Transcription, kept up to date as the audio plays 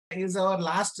is our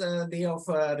last day of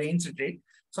rains retreat.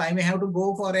 So I may have to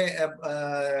go for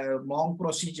a monk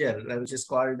procedure, which is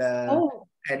called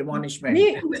admonishment.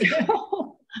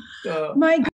 So,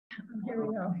 my God. Here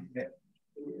we go.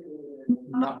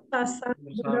 Tassa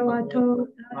bhagavato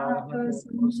arahato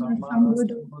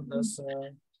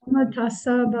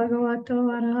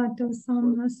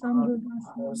samma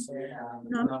sambuddhassa.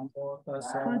 Namo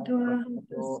tassa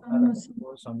arahato samma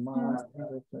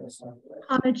sambuddhassa.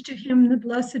 Homage to him, the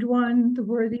blessed one, the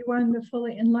worthy one, the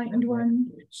fully enlightened one.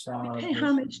 We pay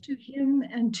homage to him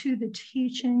and to the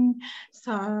teaching.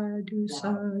 Sadhu,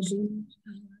 sadhu,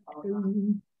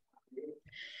 sadhu.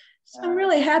 So I'm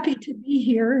really happy to be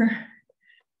here.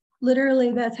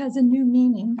 Literally, that has a new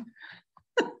meaning.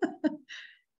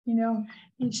 You know,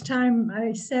 each time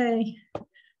I say,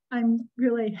 I'm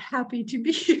really happy to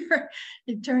be here,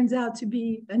 it turns out to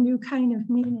be a new kind of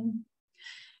meaning.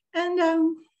 And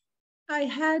I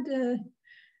had,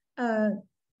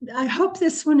 I hope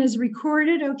this one is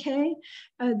recorded, okay?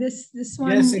 This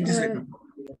one, yes, exactly.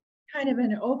 Kind of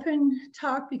an open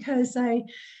talk, because I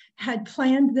had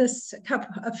planned this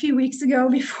a few weeks ago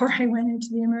before I went into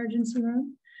the emergency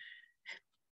room.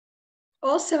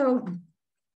 Also,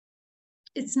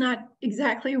 it's not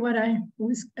exactly what I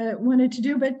was wanted to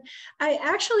do, but I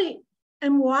actually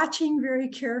am watching very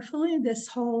carefully this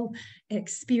whole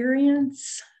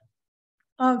experience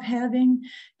of having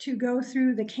to go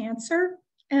through the cancer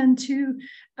and to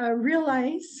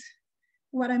realize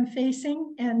what I'm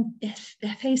facing, and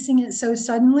facing it so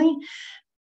suddenly.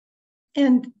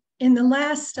 And in the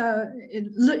last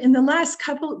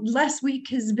last week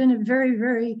has been a very,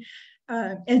 very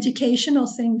educational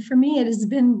thing for me. It has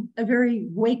been a very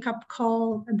wake-up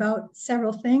call about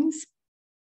several things.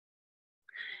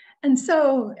 And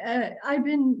so I've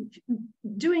been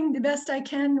doing the best I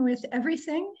can with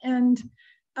everything. And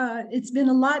it's been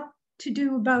a lot to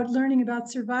do about learning about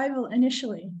survival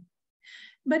initially.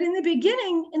 But in the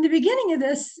beginning of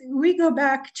this, we go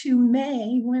back to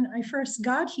May when I first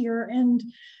got here, and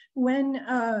when,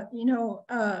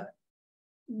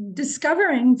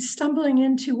 stumbling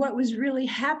into what was really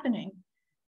happening.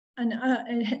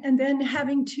 And then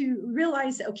having to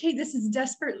realize, okay, this is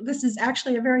desperate. This is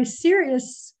actually a very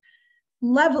serious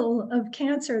level of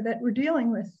cancer that we're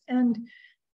dealing with. And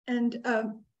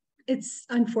it's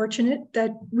unfortunate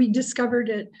that we discovered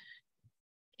it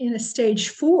in a stage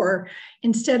 4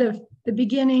 instead of the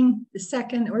beginning, the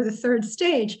second, or the third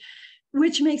stage,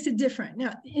 which makes it different.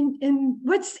 Now, in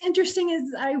what's interesting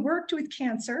is I worked with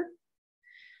cancer.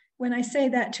 When I say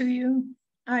that to you,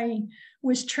 I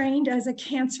was trained as a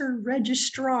cancer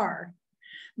registrar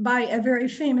by a very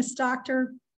famous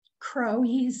doctor, Crow.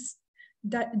 He's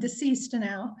deceased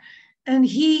now. And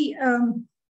he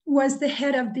was the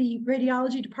head of the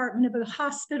radiology department of a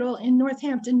hospital in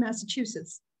Northampton,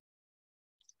 Massachusetts.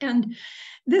 And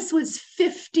this was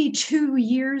 52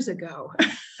 years ago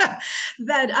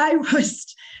that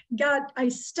I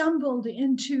stumbled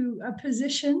into a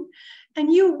position.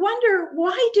 And you wonder,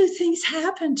 why do things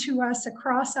happen to us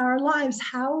across our lives?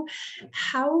 How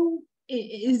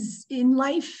is in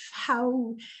life,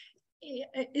 how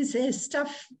is this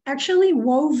stuff actually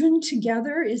woven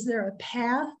together? Is there a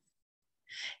path?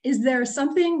 Is there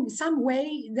some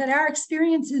way that our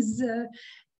experience is,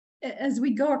 as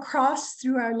we go across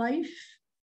through our life,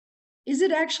 is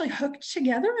it actually hooked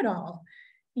together at all?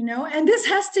 You know, and this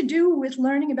has to do with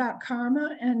learning about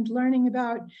karma and learning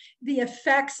about the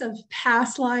effects of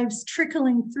past lives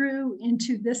trickling through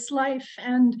into this life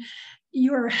and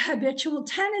your habitual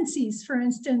tendencies. For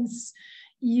instance,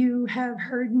 you have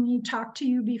heard me talk to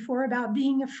you before about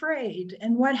being afraid,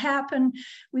 and what happened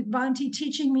with Bhante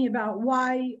teaching me about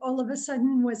why all of a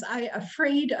sudden was I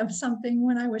afraid of something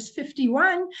when I was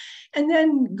 51, and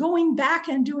then going back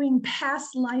and doing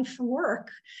past life work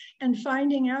and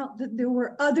finding out that there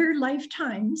were other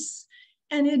lifetimes.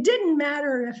 And it didn't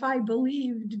matter if I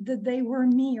believed that they were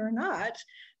me or not,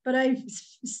 but I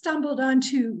stumbled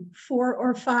onto 4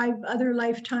 or 5 other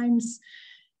lifetimes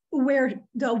where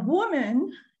the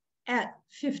woman at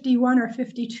 51 or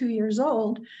 52 years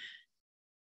old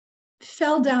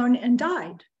fell down and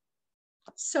died.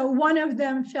 So one of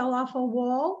them fell off a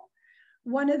wall,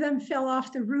 one of them fell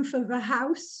off the roof of a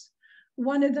house,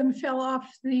 one of them fell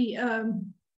off a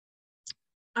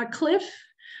cliff,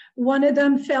 one of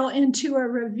them fell into a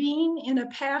ravine in a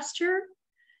pasture,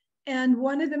 and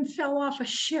one of them fell off a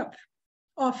ship,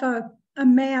 off a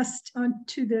mast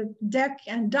onto the deck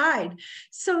and died.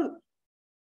 So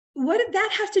what did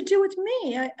that have to do with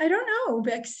me? I don't know,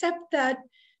 except that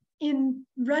in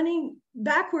running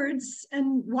backwards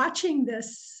and watching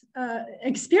this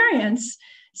experience,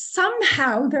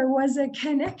 somehow there was a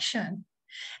connection.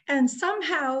 And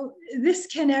somehow this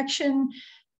connection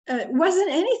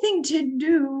wasn't anything to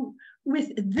do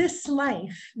with this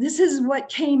life. This is what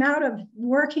came out of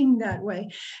working that way.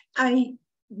 I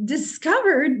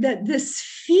discovered that this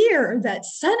fear that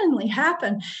suddenly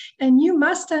happened, and you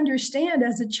must understand,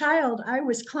 as a child, I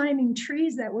was climbing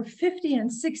trees that were 50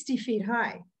 and 60 feet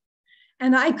high.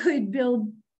 And I could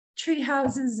build tree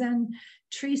houses and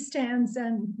tree stands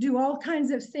and do all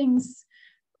kinds of things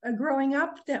growing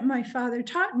up that my father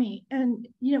taught me. And,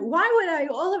 you know, why would I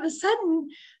all of a sudden,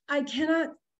 I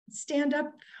cannot stand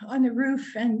up on the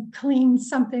roof and clean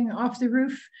something off the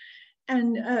roof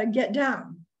and get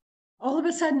down. All of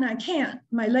a sudden I can't.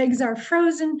 My legs are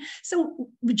frozen. So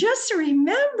just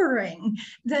remembering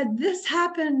that this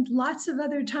happened lots of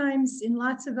other times in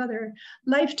lots of other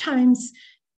lifetimes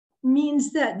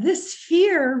means that this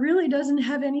fear really doesn't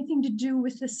have anything to do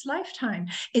with this lifetime.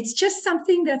 It's just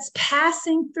something that's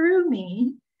passing through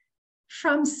me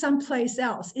from someplace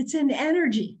else. It's an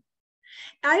energy.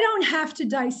 I don't have to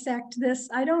dissect this.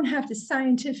 I don't have to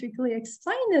scientifically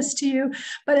explain this to you,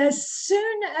 but as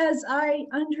soon as I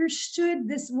understood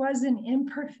this was an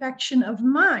imperfection of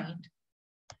mind,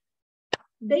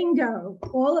 bingo,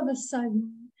 all of a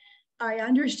sudden, I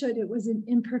understood it was an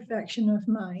imperfection of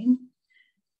mind.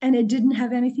 And it didn't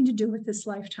have anything to do with this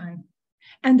lifetime.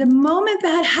 And the moment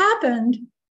that happened,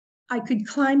 I could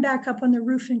climb back up on the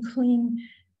roof and clean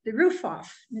the roof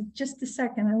off. In just a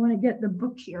second, I want to get the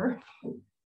book here.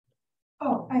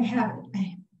 Oh, I have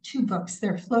 2 books.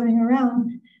 They're floating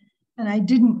around, and I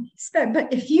didn't expect.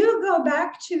 But if you go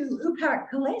back to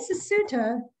Upakkalesa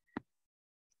Sutta,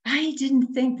 I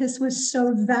didn't think this was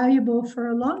so valuable for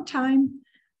a long time.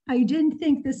 I didn't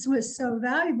think this was so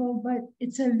valuable, but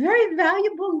it's a very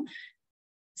valuable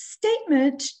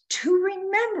statement to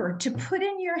remember, to put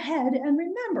in your head and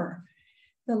remember.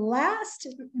 The last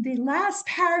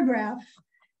paragraph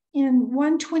in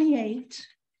 128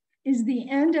 is the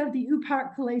end of the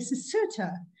Upakkalesa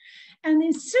Sutta. And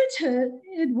the sutta,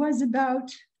 it was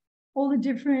about all the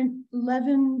different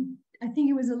 11, I think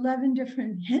it was 11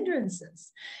 different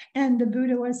hindrances. And the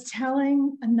Buddha was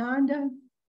telling Ananda,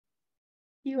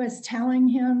 he was telling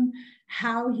him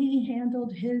how he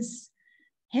handled his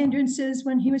hindrances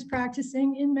when he was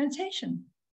practicing in meditation.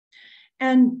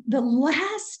 And the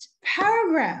last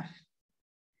paragraph,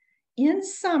 in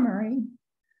summary,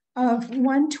 of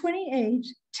 128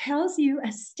 tells you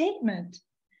a statement.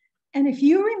 And if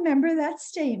you remember that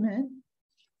statement,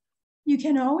 you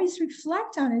can always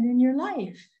reflect on it in your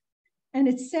life. And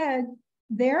it said,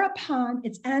 thereupon,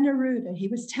 it's Anuruddha. He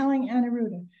was telling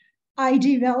Anuruddha, I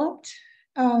developed,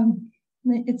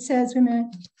 it says,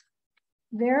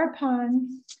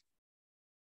 thereupon,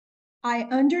 I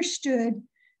understood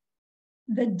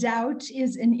the doubt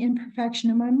is an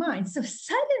imperfection of my mind. So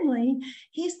suddenly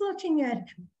he's looking at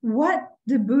what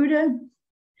the Buddha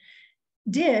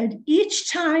did each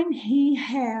time he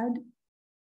had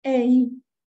a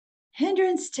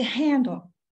hindrance to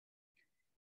handle.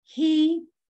 He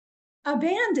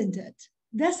abandoned it.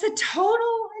 That's the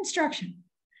total instruction.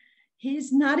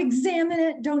 He's not examine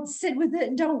it. Don't sit with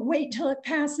it. Don't wait till it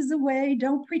passes away.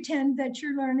 Don't pretend that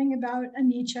you're learning about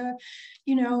anicca.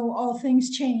 You know, all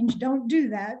things change. Don't do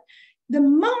that. The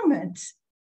moment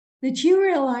that you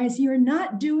realize you're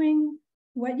not doing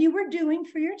what you were doing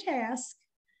for your task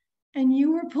and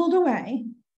you were pulled away,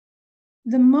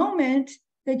 the moment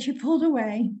that you pulled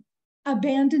away,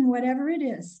 abandon whatever it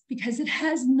is because it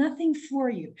has nothing for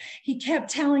you. He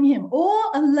kept telling him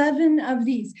all 11 of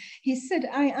these. He said,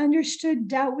 I understood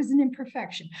doubt was an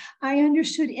imperfection. I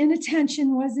understood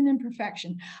inattention was an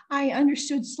imperfection. I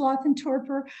understood sloth and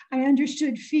torpor. I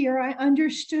understood fear. I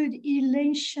understood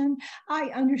elation.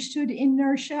 I understood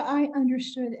inertia. I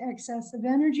understood excess of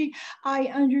energy. I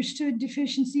understood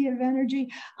deficiency of energy.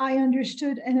 I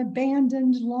understood an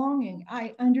abandoned longing.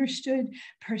 I understood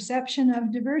perception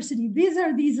of diversity. These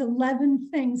are these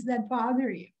 11 things that bother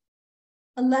you,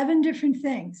 11 different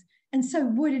things. And so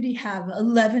what did he have?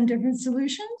 11 different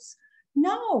solutions?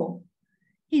 No.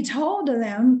 He told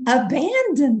them,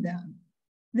 abandon them.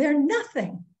 They're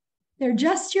nothing. They're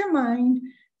just your mind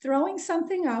throwing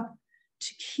something up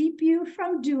to keep you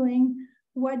from doing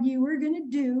what you were going to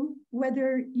do,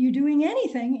 whether you're doing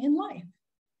anything in life.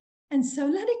 And so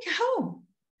let it go.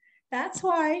 That's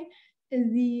why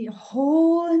the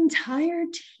whole entire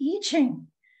teaching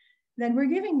that we're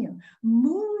giving you,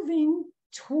 moving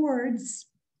towards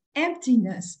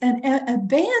emptiness and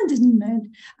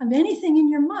abandonment of anything in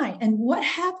your mind. And what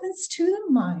happens to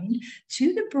the mind,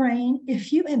 to the brain,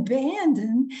 if you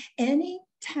abandon any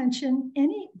tension,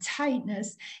 any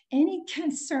tightness, any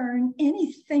concern,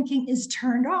 any thinking is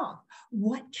turned off?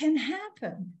 What can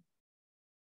happen?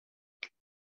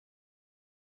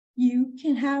 you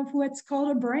can have what's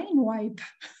called a brain wipe.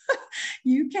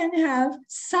 You can have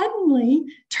suddenly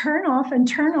turn off and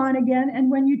turn on again.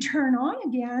 And when you turn on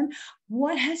again,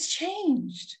 what has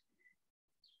changed?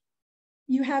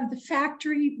 You have the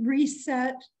factory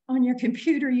reset on your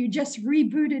computer. You just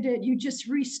rebooted it. You just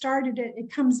restarted it.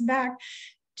 It comes back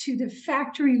to the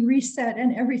factory reset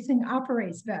and everything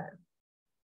operates better.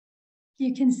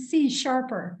 You can see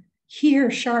sharper, hear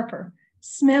sharper,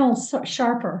 smell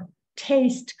sharper,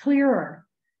 taste clearer,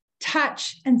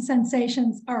 touch and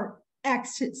sensations are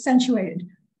accentuated.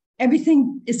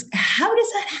 Everything is, how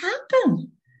does that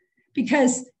happen?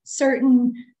 Because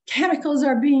certain chemicals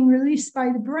are being released by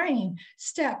the brain,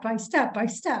 step by step by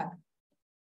step.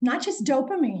 Not just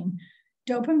dopamine,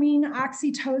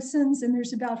 oxytocins, and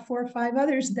there's about 4 or 5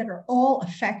 others that are all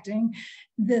affecting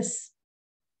this.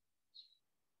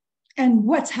 And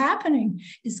what's happening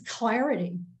is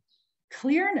clarity,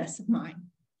 clearness of mind.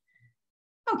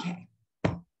 Okay,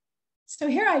 so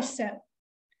here I sit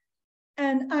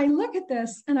and I look at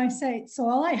this and I say, so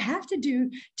all I have to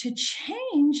do to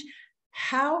change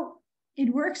how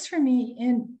it works for me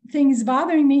in things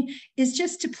bothering me is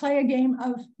just to play a game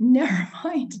of never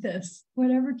mind this,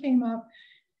 whatever came up,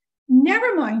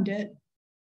 never mind it,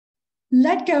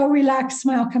 let go, relax,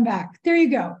 smile, come back. There you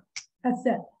go. That's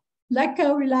it. Let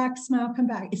go, relax, smile, come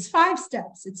back. It's 5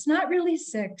 steps. It's not really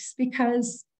 6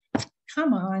 because,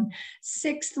 come on,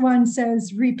 6th one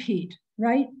says repeat,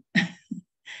 right?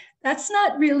 That's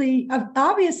not really,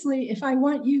 obviously, if I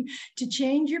want you to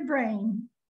change your brain,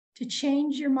 to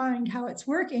change your mind, how it's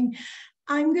working,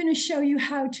 I'm going to show you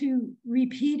how to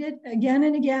repeat it again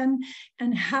and again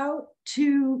and how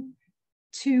to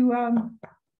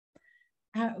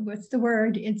what's the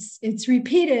word? It's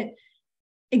repeat it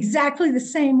exactly the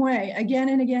same way again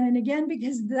and again and again,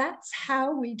 because that's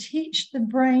how we teach the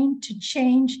brain to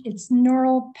change its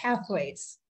neural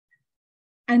pathways.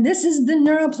 And this is the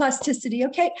neuroplasticity.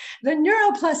 Okay, the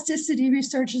neuroplasticity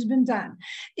research has been done.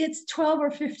 It's 12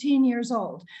 or 15 years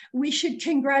old. We should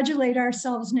congratulate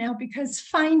ourselves now because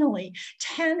finally,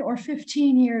 10 or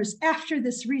 15 years after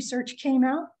this research came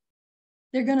out,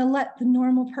 they're going to let the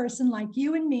normal person like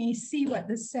you and me see what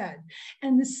this said.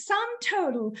 And the sum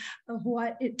total of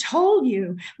what it told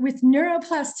you with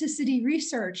neuroplasticity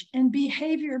research and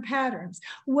behavior patterns,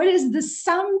 what is the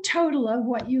sum total of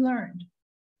what you learned?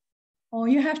 All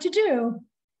you have to do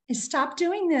is stop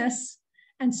doing this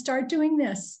and start doing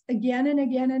this again and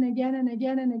again and again and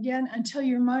again and again until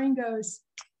your mind goes,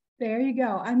 there you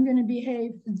go. I'm going to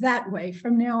behave that way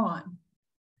from now on.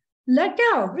 Let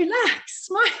go, relax,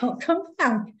 smile, come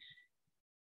back.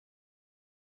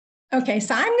 Okay,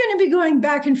 so I'm going to be going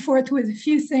back and forth with a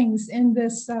few things in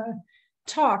this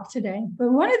talk today.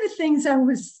 But one of the things I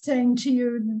was saying to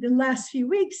you the last few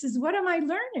weeks is, what am I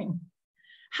learning?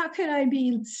 How could I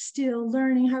be still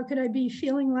learning? How could I be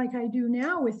feeling like I do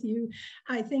now with you?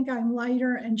 I think I'm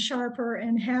lighter and sharper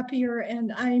and happier.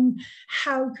 And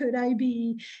how could I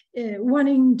be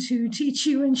wanting to teach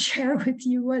you and share with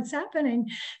you what's happening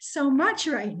so much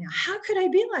right now? How could I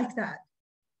be like that?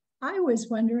 I was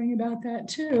wondering about that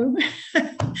too.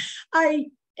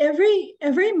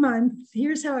 Every month,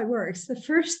 here's how it works. The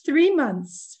first 3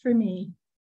 months for me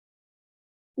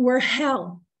were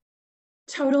hell,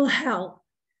 total hell.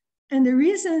 And the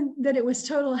reason that it was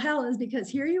total hell is because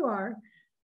here you are,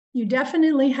 you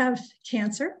definitely have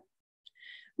cancer.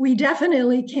 We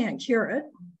definitely can't cure it.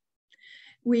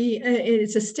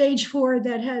 It's a stage 4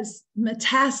 that has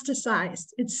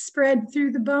metastasized. It's spread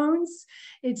through the bones.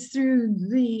 It's through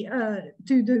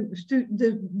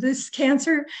this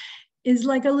cancer is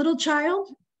like a little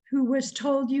child who was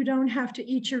told you don't have to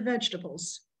eat your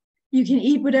vegetables. You can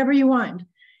eat whatever you want.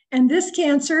 And this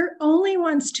cancer only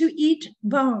wants to eat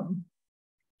bone.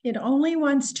 It only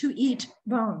wants to eat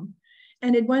bone.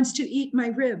 And it wants to eat my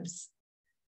ribs.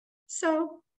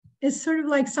 So it's sort of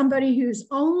like somebody who's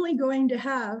only going to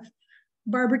have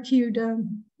barbecued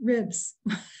ribs.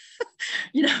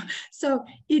 So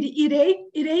it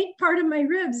ate part of my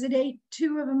ribs. It ate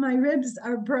 2 of my ribs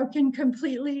are broken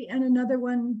completely and another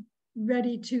one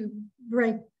ready to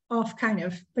break off kind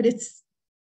of, but it's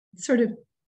sort of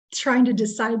trying to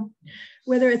decide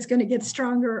whether it's going to get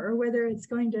stronger or whether it's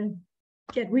going to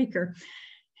get weaker.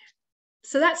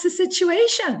 So that's the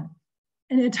situation.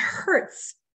 And it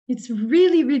hurts. It's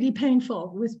really, really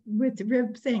painful with the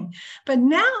rib thing. But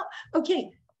now,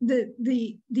 okay,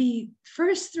 the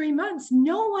first 3 months,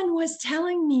 no one was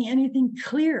telling me anything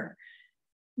clear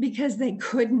because they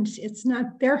couldn't. It's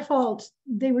not their fault.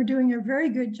 They were doing a very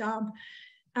good job.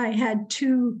 I had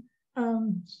two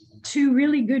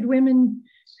really good women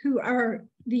who are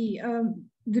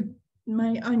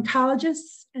my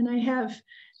oncologists, and I have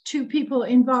 2 people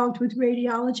involved with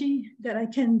radiology that I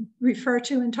can refer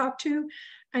to and talk to.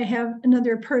 I have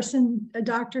another person, a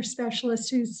doctor specialist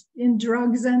who's in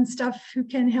drugs and stuff, who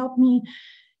can help me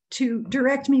to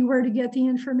direct me where to get the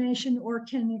information, or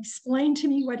can explain to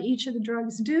me what each of the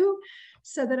drugs do,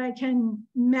 so that I can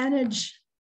manage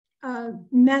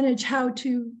how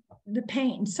to the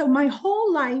pain. So my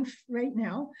whole life right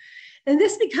now, and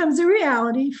this becomes a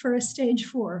reality for a stage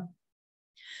 4,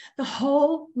 the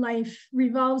whole life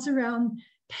revolves around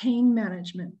pain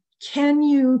management. Can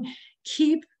you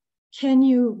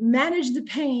manage the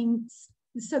pain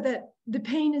so that the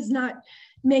pain is not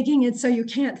making it so you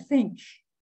can't think,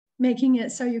 making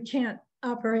it so you can't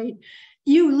operate?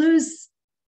 You lose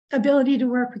ability to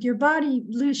work with your body,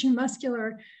 lose your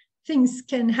muscular, things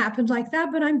can happen like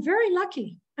that. But I'm very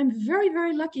lucky. I'm very,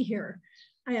 very lucky here.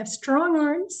 I have strong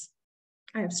arms.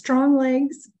 I have strong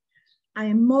legs. I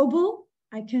am mobile.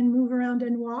 I can move around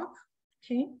and walk.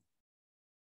 Okay.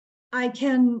 I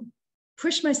can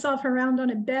push myself around on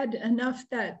a bed enough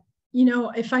that, you know,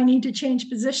 if I need to change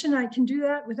position, I can do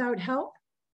that without help.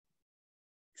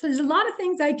 So there's a lot of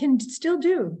things I can still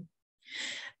do.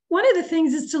 One of the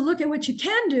things is to look at what you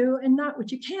can do and not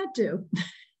what you can't do.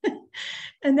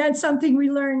 And that's something we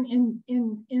learn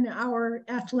in our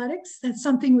athletics. That's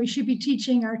something we should be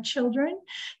teaching our children.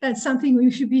 That's something we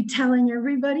should be telling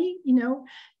everybody. You know,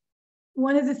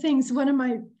 one of the things one of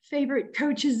my favorite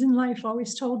coaches in life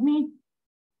always told me,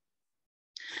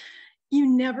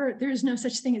 there's no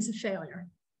such thing as a failure.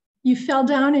 You fell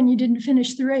down and you didn't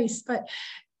finish the race, but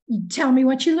you tell me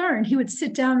what you learned. He would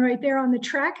sit down right there on the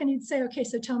track and he'd say, okay,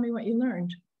 so tell me what you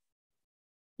learned.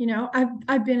 You know,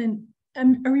 I've been in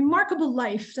a remarkable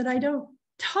life that I don't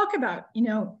talk about, you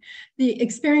know, the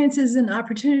experiences and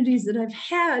opportunities that I've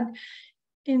had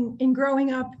in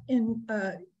growing up in,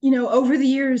 you know, over the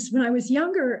years. When I was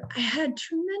younger, I had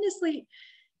tremendously,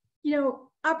 you know,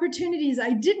 opportunities.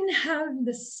 I didn't have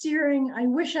the steering I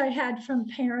wish I had from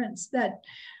parents that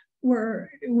were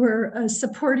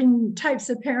supporting types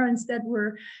of parents that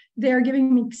were there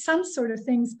giving me some sort of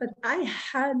things, but I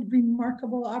had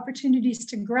remarkable opportunities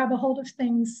to grab a hold of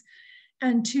things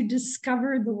and to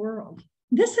discover the world.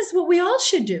 This is what we all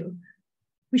should do.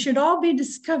 We should all be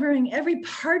discovering every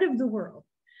part of the world.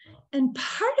 And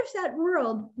part of that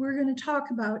world we're going to talk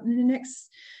about in the next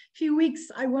few weeks.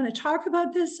 I want to talk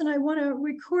about this and I want to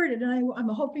record it. And I'm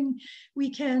hoping we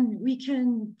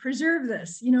can preserve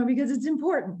this, you know, because it's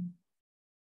important.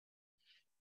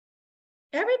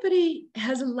 Everybody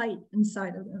has a light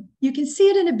inside of them. You can see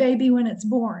it in a baby when it's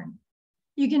born.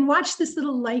 You can watch this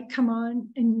little light come on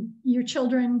in your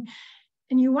children,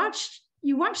 and you watch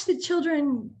the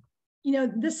children, you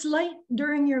know, this light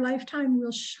during your lifetime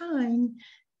will shine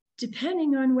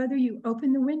depending on whether you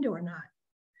open the window or not.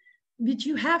 But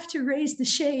you have to raise the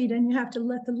shade and you have to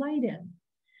let the light in.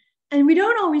 And we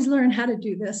don't always learn how to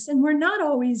do this. And we're not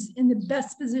always in the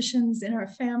best positions in our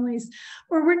families,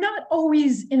 or we're not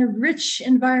always in a rich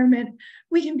environment.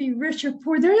 We can be rich or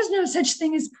poor. There is no such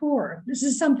thing as poor. This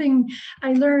is something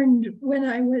I learned when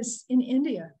I was in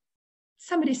India.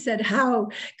 Somebody said, how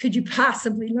could you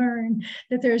possibly learn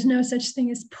that there's no such thing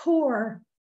as poor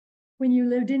when you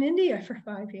lived in India for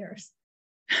 5 years?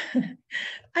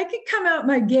 I could come out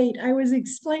my gate. I was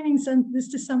explaining this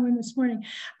to someone this morning.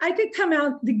 I could come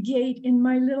out the gate in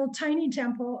my little tiny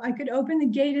temple. I could open the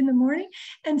gate in the morning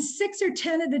and 6 or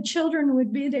 10 of the children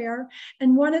would be there.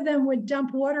 And one of them would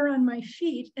dump water on my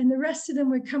feet and the rest of them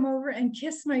would come over and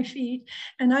kiss my feet.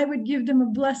 And I would give them a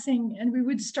blessing and we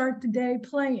would start the day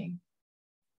playing.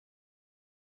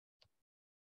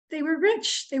 They were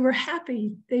rich, they were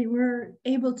happy, they were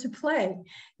able to play.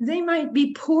 They might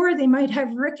be poor, they might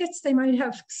have rickets, they might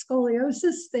have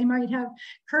scoliosis, they might have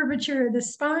curvature of the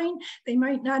spine, they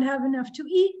might not have enough to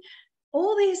eat.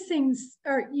 All these things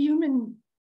are human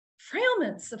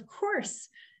frailments, of course.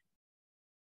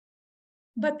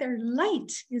 But their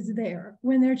light is there.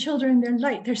 When they're children, their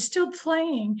light, they're still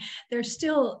playing. They're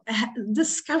still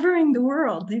discovering the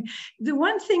world. The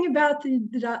one thing about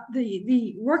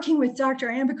the working with Dr.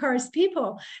 Ambekar's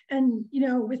people and, you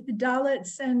know, with the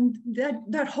Dalits and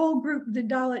that whole group, the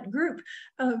Dalit group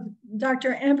of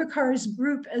Dr. Ambekar's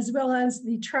group, as well as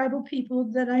the tribal people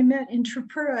that I met in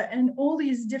Tripura and all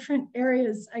these different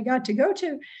areas I got to go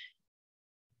to,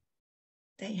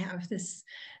 they have this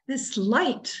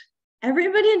light.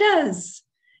 Everybody does.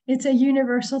 It's a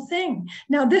universal thing.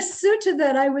 Now, this sutta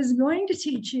that I was going to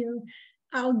teach you,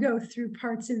 I'll go through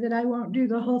parts of it. I won't do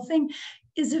the whole thing,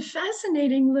 is a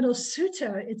fascinating little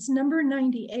sutta. It's number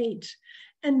 98.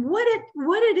 And what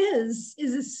it is a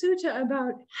sutta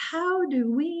about how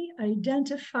do we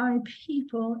identify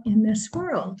people in this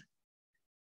world.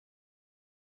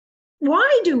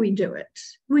 why do we do it?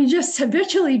 We just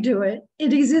habitually do it.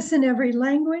 It exists in every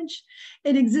language.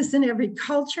 It exists in every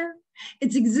culture.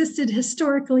 It's existed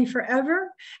historically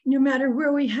forever. No matter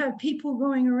where we have people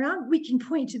going around, we can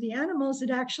point to the animals. It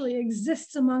actually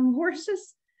exists among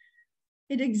horses.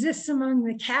 It exists among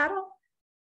the cattle.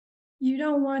 You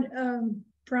don't want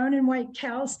brown and white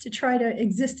cows to try to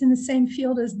exist in the same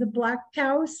field as the black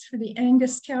cows for the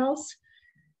Angus cows.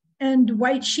 And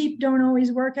white sheep don't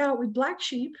always work out with black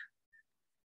sheep.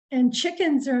 And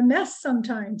chickens are a mess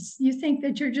sometimes. You think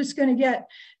that you're just going to get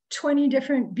 20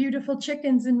 different beautiful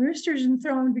chickens and roosters and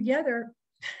throw them together.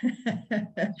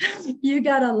 You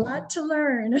got a lot to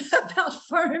learn about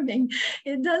farming.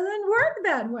 It doesn't work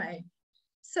that way.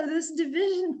 So this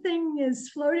division thing is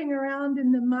floating around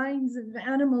in the minds of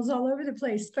animals all over the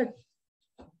place. But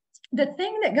the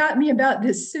thing that got me about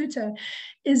this sutta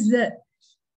is that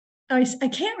I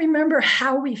can't remember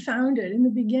how we found it in the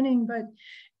beginning, but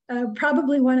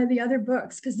probably one of the other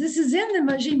books, because this is in the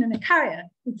Majjhima Nikaya.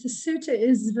 The sutta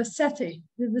is Vasettha,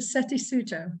 the Vasettha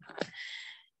Sutta.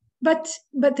 But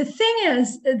the thing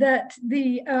is that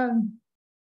the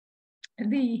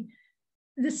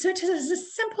sutta is a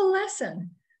simple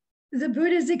lesson. The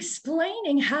Buddha is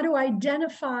explaining how to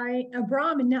identify a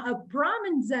Brahmin. Now, a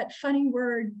Brahmin's that funny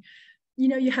word. You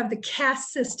know, you have the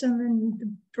caste system and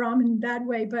the Brahmin bad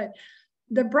way, but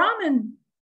the Brahmin,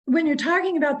 when you're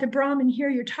talking about the Brahmin here,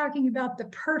 you're talking about the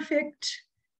perfect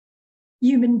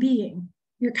human being.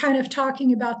 You're kind of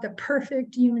talking about the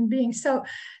perfect human being. So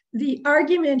the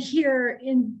argument here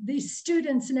in these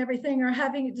students and everything are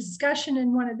having a discussion,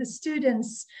 and one of the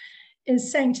students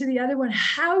is saying to the other one,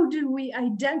 how do we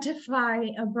identify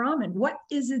a Brahmin? What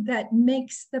is it that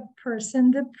makes the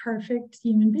person the perfect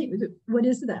human being? What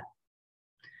is that?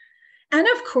 And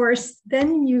of course,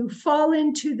 then you fall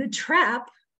into the trap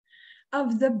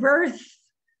of the birth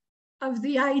of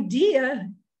the idea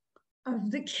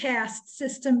of the caste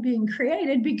system being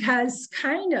created, because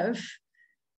kind of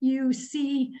you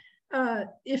see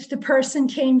if the person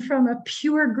came from a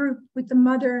pure group with the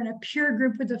mother and a pure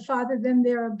group with the father, then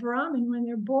they're a Brahmin when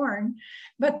they're born.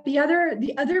 But the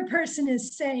other person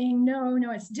is saying, no,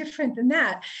 it's different than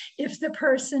that. If the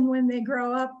person, when they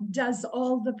grow up, does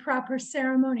all the proper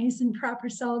ceremonies and proper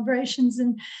celebrations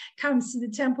and comes to the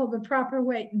temple the proper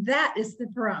way, that is the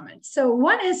Brahmin. So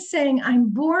one is saying, I'm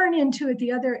born into it.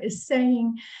 The other is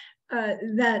saying,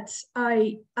 that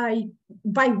I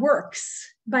by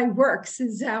works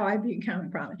is how I become a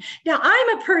Brahmin. Now,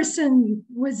 I'm a person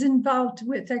was involved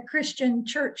with a Christian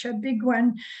church, a big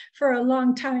one, for a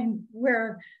long time,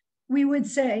 where we would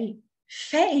say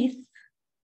faith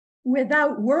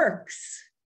without works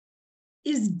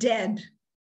is dead.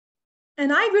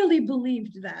 And I really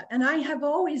believed that. And I have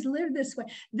always lived this way.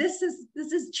 This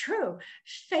is true.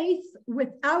 Faith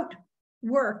without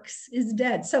works is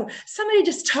dead. So somebody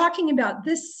just talking about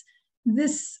this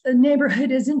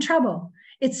neighborhood is in trouble.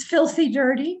 It's filthy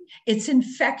dirty. It's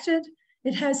infected.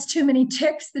 It has too many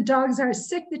ticks. The dogs are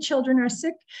sick. The children are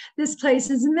sick. This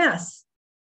place is a mess.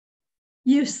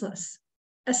 Useless.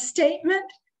 A statement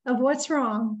of what's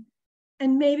wrong,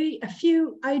 and maybe a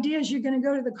few ideas. You're going to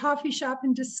go to the coffee shop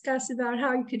and discuss about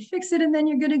how you could fix it, and then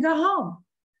you're going to go home.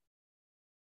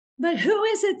 But who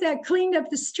is it that cleaned up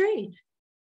the street?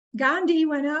 Gandhi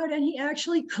went out and he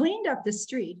actually cleaned up the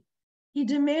street. He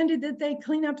demanded that they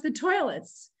clean up the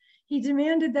toilets. He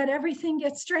demanded that everything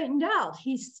get straightened out.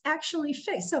 He's actually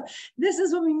fixed. So this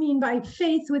is what we mean by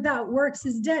faith without works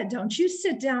is dead. Don't you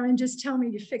sit down and just tell me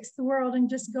to fix the world and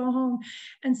just go home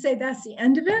and say that's the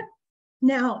end of it.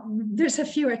 Now, there's a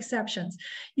few exceptions.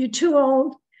 You're too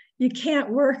old, you can't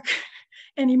work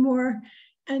anymore,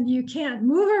 and you can't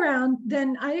move around,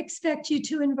 then I expect you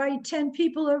to invite 10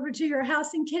 people over to your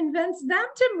house and convince them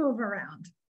to move around.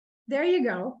 There you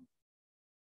go.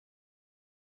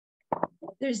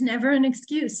 There's never an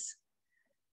excuse.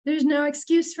 There's no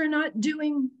excuse for not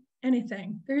doing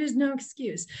anything. There is no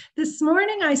excuse. This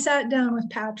morning I sat down with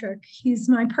Patrick. He's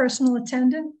my personal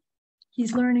attendant.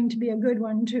 He's learning to be a good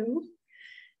one too.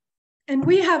 And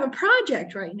we have a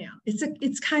project right now.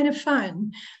 It's kind of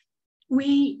fun.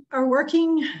 We are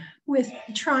working with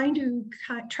trying to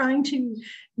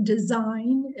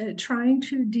design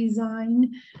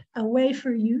a way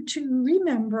for you to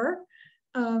remember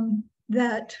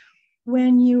that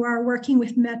when you are working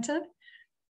with metta,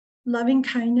 loving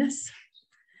kindness,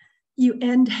 you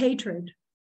end hatred.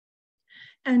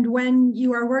 And when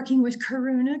you are working with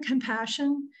karuna,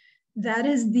 compassion, that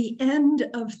is the end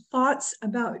of thoughts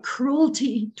about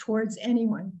cruelty towards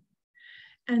anyone.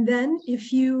 And then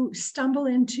if you stumble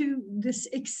into this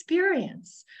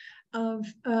experience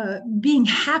being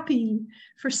happy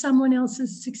for someone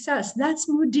else's success. That's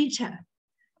mudita.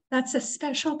 That's a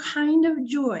special kind of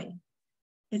joy.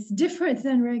 It's different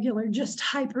than regular, just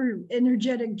hyper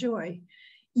energetic joy.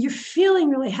 You're feeling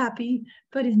really happy,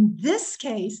 but in this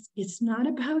case, it's not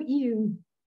about you.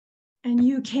 And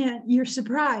you're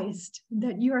surprised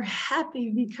that you're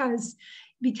happy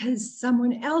because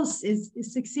someone else is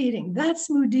succeeding. That's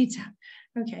mudita.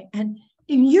 Okay, and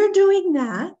if you're doing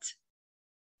that,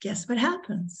 guess what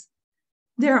happens?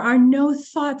 There are no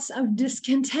thoughts of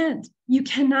discontent. You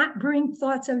cannot bring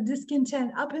thoughts of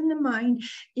discontent up in the mind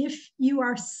if you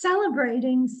are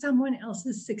celebrating someone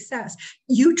else's success.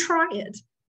 You try it.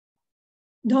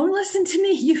 Don't listen to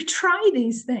me. You try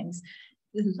these things.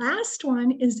 The last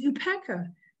one is upekkha.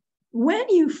 When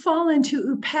you fall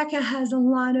into upekkha, has a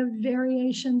lot of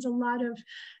variations, a lot of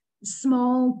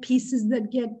small pieces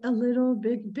that get a little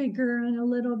bit bigger and a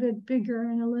little bit bigger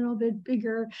and a little bit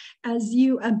bigger as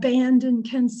you abandon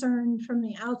concern from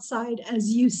the outside,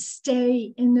 as you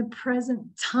stay in the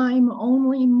present time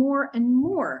only more and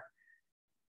more.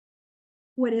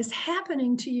 What is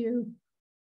happening to you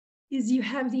is you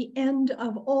have the end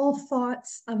of all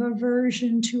thoughts of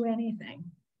aversion to anything.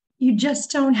 You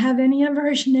just don't have any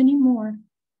aversion anymore.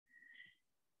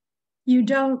 You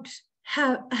don't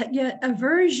have, yet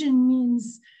aversion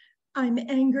means I'm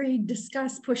angry,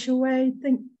 disgust, push away,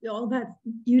 think all that.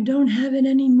 You don't have it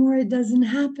anymore. It doesn't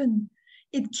happen.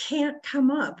 It can't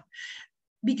come up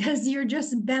because you're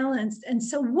just balanced. And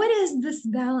so what is this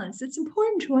balance? It's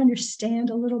important to understand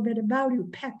a little bit about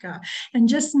upekkha and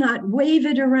just not wave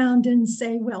it around and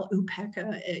say, well,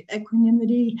 upekkha,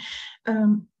 equanimity.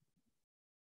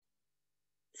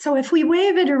 So if we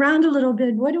wave it around a little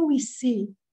bit, what do we see?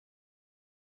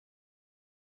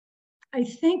 I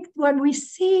think what we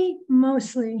see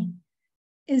mostly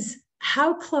is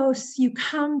how close you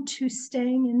come to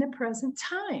staying in the present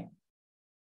time,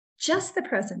 just the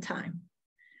present time.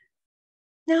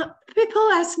 Now, people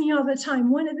ask me all the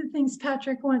time, one of the things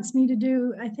Patrick wants me to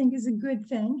do, I think is a good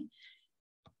thing.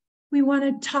 We want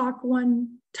to talk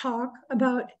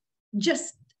about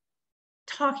just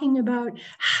talking about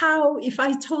how, if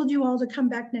I told you all to come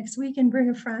back next week and bring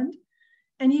a friend,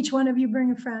 and each one of you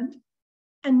bring a friend,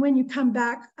 and when you come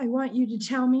back, I want you to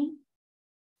tell me,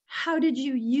 how did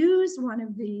you use one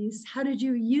of these? How did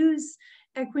you use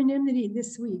equanimity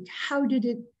this week?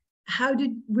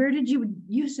 Where did you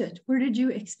use it? Where did you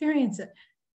experience it?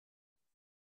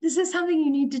 This is something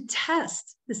you need to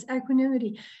test, this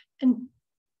equanimity. And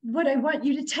what I want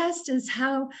you to test is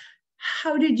how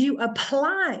did you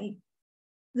apply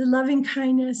the loving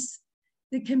kindness,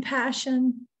 the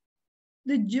compassion,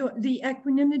 the joy, the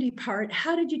equanimity part?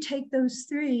 How did you take those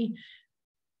three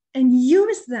and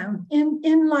use them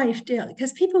in life daily?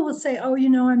 Because people will say, oh,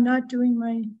 I'm not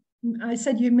doing I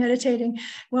said, you're meditating.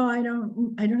 Well, I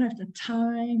don't have the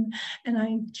time, and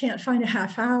I can't find a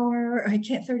half hour, or I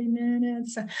can't 30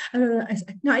 minutes. I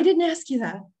said, no, I didn't ask you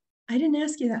that.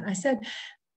 I said,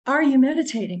 are you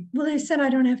meditating? Well, they said, I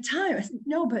don't have time. I said,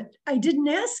 no, but I didn't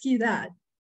ask you that.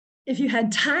 If you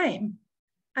had time,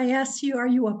 I asked you, are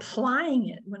you applying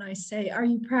it? When I say, are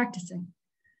you practicing?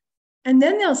 And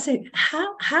then they'll say,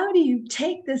 how do you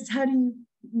take this? How do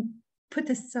you put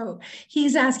this? So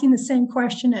he's asking the same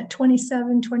question at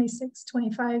 27, 26,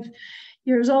 25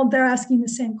 years old. They're asking the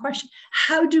same question.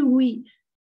 How do we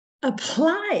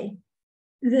apply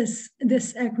this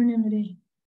equanimity?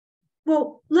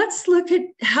 Well, let's look at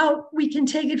how we can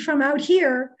take it from out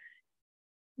here,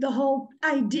 the whole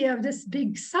idea of this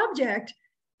big subject,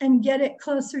 and get it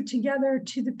closer together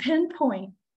to the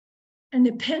pinpoint. And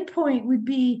the pinpoint would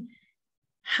be,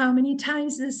 how many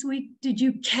times this week did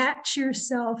you catch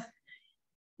yourself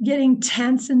getting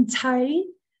tense and tight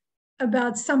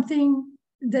about something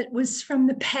that was from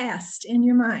the past in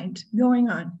your mind going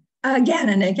on again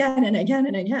and again and again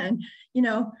and again?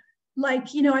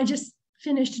 I just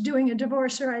finished doing a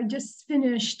divorce, or I just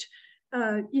finished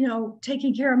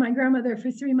taking care of my grandmother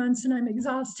for 3 months and I'm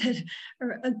exhausted,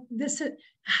 or this.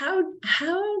 How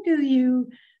do you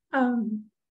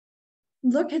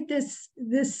look at this?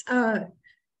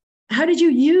 How did you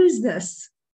use this?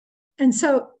 And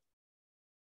so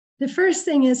the first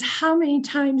thing is, how many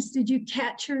times did you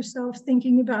catch yourself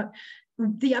thinking about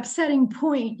the upsetting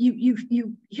point?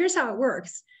 Here's how it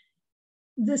works.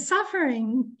 The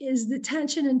suffering is the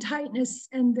tension and tightness,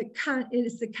 and it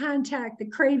is the contact, the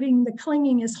craving, the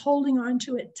clinging is holding on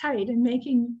to it tight and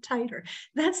making it tighter.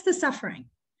 That's the suffering.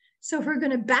 So if we're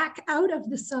going to back out of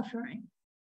the suffering,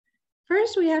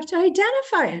 first we have to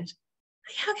identify it.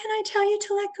 How can I tell you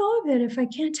to let go of it if I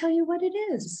can't tell you what it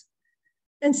is?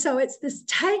 And so it's this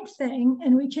tight thing,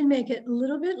 and we can make it a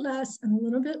little bit less and a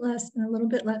little bit less and a little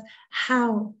bit less.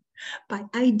 How? By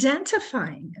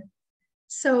identifying it.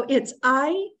 So it's,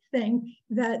 I think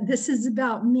that this is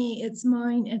about me, it's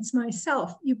mine, it's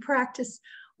myself. You practice,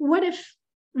 what if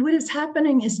what is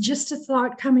happening is just a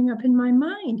thought coming up in my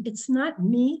mind? It's not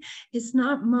me, it's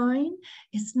not mine,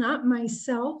 it's not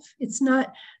myself, it's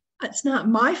not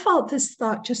my fault this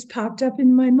thought just popped up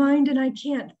in my mind and I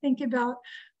can't think about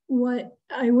what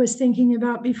I was thinking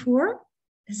about before.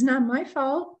 It's not my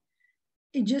fault.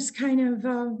 It just kind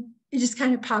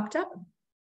of popped up.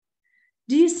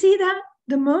 Do you see that?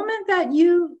 The moment that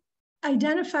you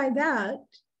identify that,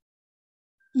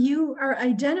 you are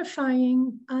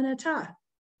identifying anatta.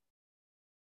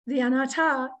 The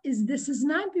anatta is, this is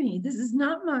not me, this is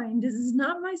not mine, this is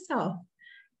not myself.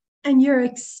 And you're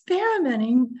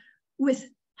experimenting with,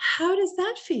 how does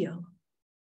that feel?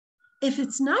 If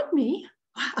it's not me,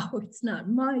 wow, it's not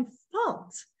my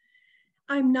fault.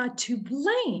 I'm not to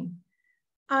blame.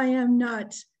 I am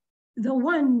not the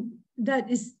one that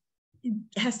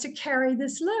has to carry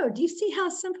this load. Do you see how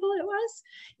simple it was?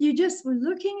 You just were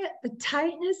looking at the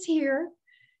tightness here,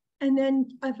 and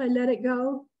then if I let it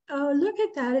go, oh, look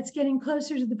at that, it's getting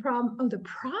closer to the problem. Oh, the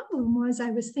problem was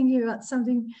I was thinking about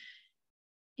something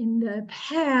in the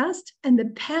past, and the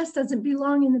past doesn't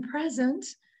belong in the present.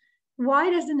 Why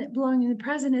doesn't it belong in the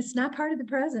present? It's not part of the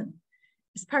present.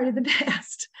 It's part of the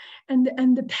past. And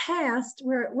the past,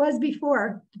 where it was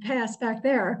before, the past back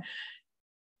there,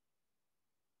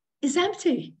 is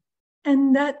empty.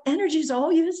 And that energy is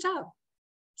all used up.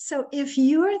 So if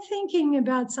you are thinking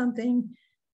about something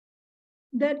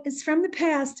that is from the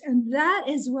past, and that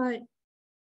is what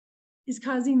is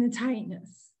causing the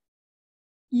tightness,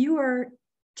 you are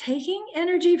taking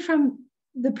energy from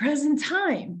the present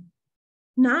time,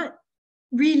 not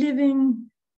reliving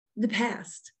the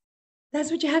past. That's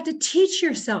what you have to teach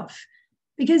yourself,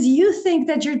 because you think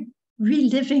that you're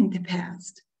reliving the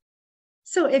past.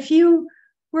 So if you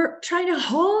were trying to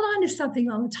hold on to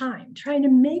something all the time, trying to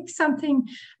make something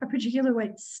a particular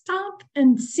way, stop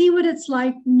and see what it's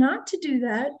like not to do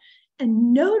that,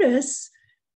 and notice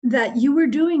that you were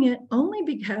doing it only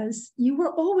because you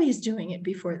were always doing it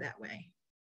before that way.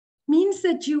 Means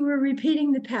that you were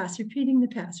repeating the past, repeating the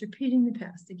past, repeating the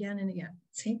past again and again.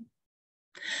 See?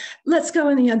 Let's go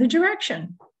in the other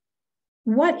direction.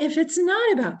 What if it's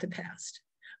not about the past?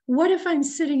 What if I'm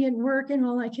sitting at work and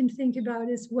all I can think about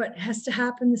is what has to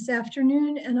happen this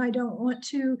afternoon, and I don't want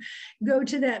to go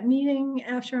to that meeting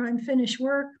after I'm finished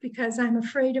work because I'm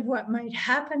afraid of what might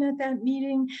happen at that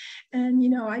meeting, and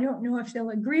I don't know if they'll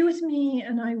agree with me,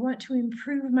 and I want to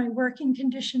improve my working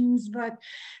conditions, but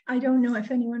I don't know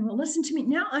if anyone will listen to me.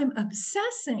 Now I'm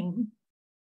obsessing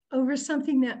over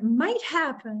something that might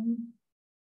happen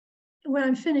when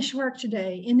I'm finished work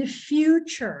today, in the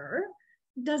future.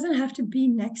 It doesn't have to be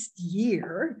next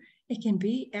year. It can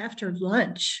be after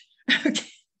lunch. Okay.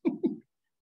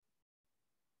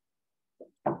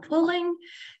 Pulling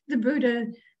the Buddha,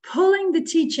 pulling the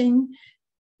teaching,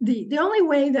 the only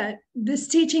way that this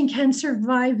teaching can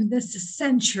survive this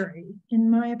century, in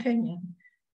my opinion,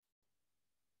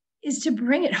 is to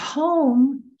bring it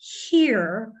home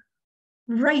here,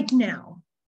 right now.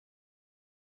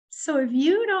 So if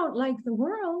you don't like the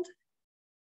world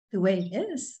the way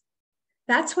it is,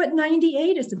 that's what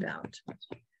 98 is about.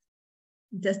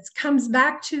 This comes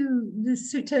back to the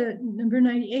Sutta number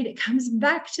 98. It comes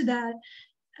back to that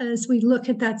as we look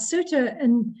at that Sutta.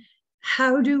 And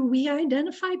how do we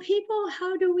identify people?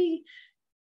 How do we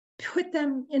put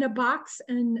them in a box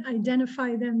and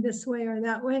identify them this way or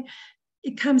that way?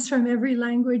 It comes from every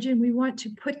language, and we want to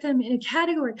put them in a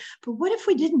category. But what if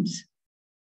we didn't?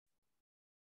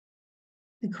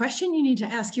 The question you need to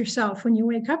ask yourself when you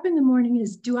wake up in the morning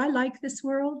is, do I like this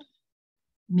world?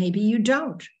 Maybe you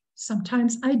don't.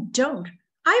 Sometimes I don't.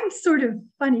 I'm sort of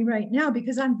funny right now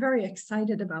because I'm very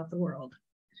excited about the world.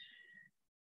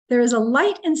 There is a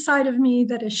light inside of me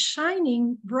that is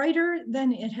shining brighter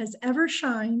than it has ever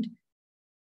shined.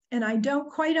 And I don't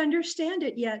quite understand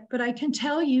it yet, but I can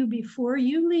tell you before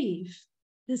you leave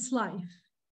this life,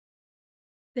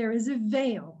 there is a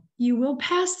veil. You will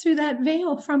pass through that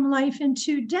veil from life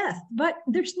into death, but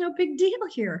there's no big deal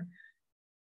here.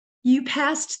 You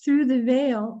passed through the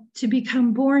veil to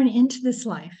become born into this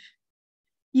life.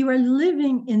 You are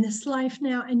living in this life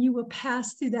now, and you will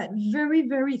pass through that very,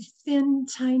 very thin,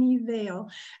 tiny veil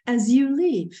as you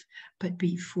leave. But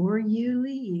before you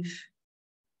leave,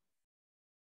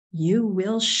 you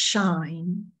will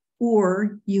shine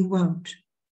or you won't.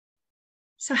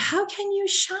 So how can you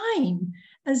shine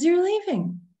as you're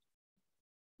leaving?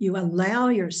 You allow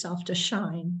yourself to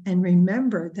shine and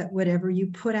remember that whatever you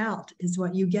put out is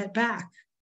what you get back.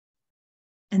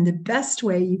 And the best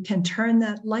way you can turn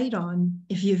that light on,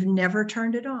 if you've never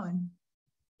turned it on,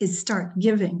 is start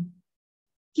giving.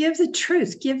 Give the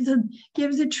truth, give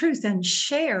the truth, and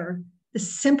share the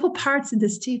simple parts of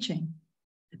this teaching.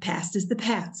 The past is the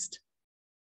past.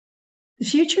 The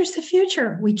future is the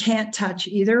future. We can't touch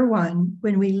either one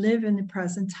when we live in the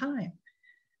present time.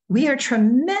 We are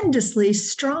tremendously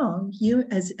strong. You,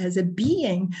 as a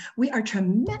being, we are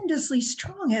tremendously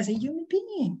strong as a human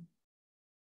being.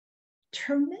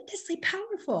 Tremendously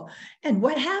powerful. And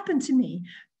what happened to me?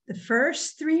 The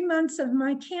first 3 months of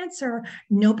my cancer,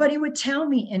 nobody would tell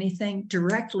me anything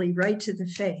directly right to the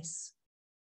face.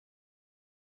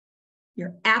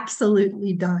 You're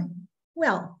absolutely dying.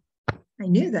 Well, I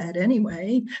knew that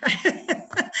anyway.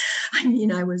 I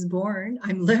mean, I was born,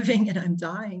 I'm living, and I'm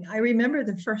dying. I remember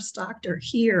the first doctor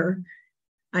here.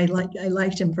 I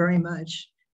liked him very much.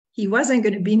 He wasn't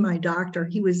going to be my doctor.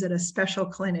 He was at a special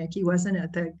clinic. He wasn't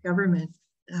at the government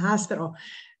hospital.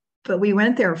 But we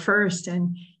went there first,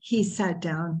 and he sat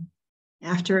down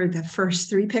after the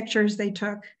first 3 pictures they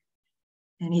took.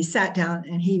 And he sat down,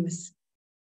 and he was,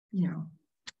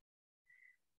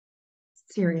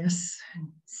 serious,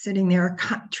 sitting there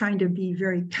trying to be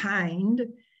very kind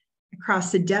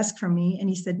across the desk from me. And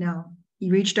he said, now,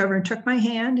 he reached over and took my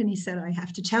hand, and he said, I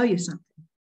have to tell you something.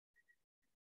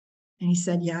 And he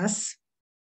said, yes,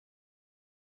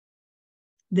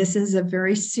 this is a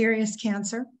very serious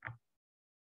cancer.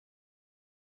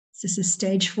 This is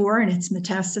stage 4, and it's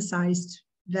metastasized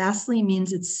vastly,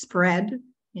 means it's spread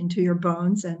into your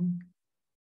bones and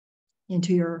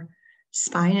into your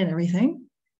spine and everything.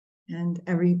 And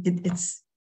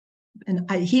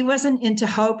he wasn't into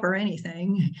hope or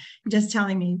anything, just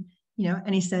telling me,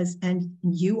 and he says, and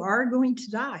you are going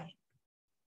to die.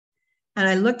 And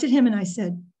I looked at him and I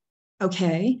said,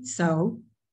 okay, so,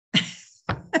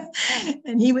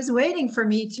 and he was waiting for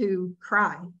me to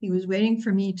cry. He was waiting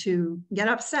for me to get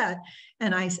upset.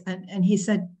 And he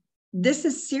said, this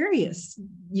is serious.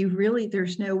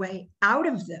 There's no way out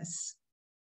of this.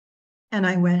 And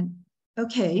I went,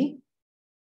 okay,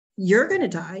 you're going to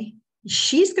die.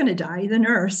 She's going to die, the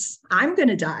nurse. I'm going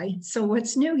to die. So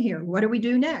what's new here? What do we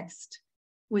do next?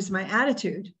 Was my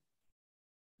attitude.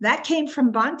 That came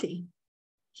from Bhante.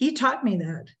 He taught me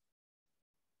that.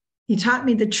 He taught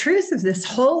me the truth of this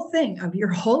whole thing, of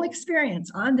your whole experience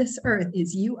on this earth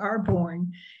is you are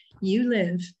born, you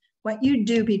live. What you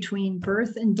do between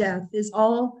birth and death is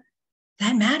all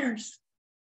that matters.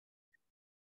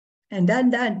 And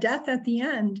then that death at the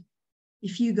end,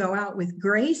 if you go out with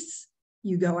grace,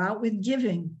 you go out with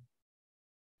giving.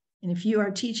 And if you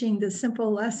are teaching the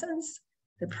simple lessons,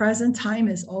 the present time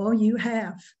is all you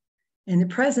have. And the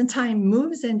present time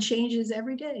moves and changes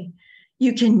every day.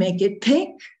 You can make it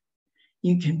pink.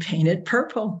 You can paint it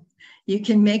purple. You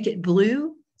can make it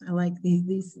blue. I like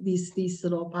these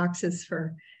little boxes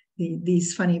for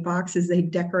these funny boxes they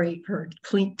decorate for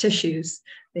clean tissues.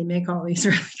 They make all these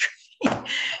really great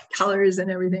colors and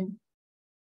everything.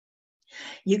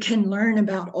 You can learn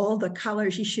about all the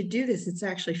colors. You should do this. It's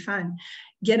actually fun.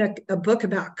 Get a book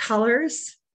about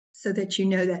colors so that you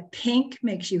know that pink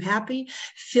makes you happy.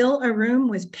 Fill a room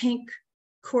with pink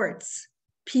quartz,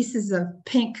 pieces of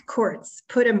pink quartz.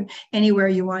 Put them anywhere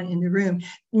you want in the room.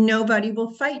 Nobody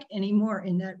will fight anymore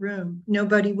in that room.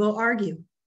 Nobody will argue.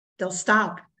 They'll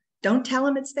stop. Don't tell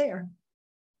them it's there.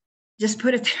 Just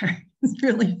put it there. It's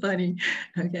really funny.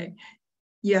 Okay.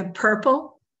 You have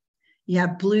purple. You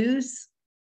have blues.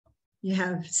 You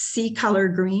have sea color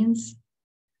greens.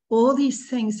 All these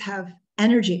things have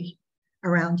energy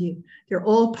around you. They're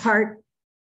all part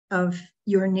of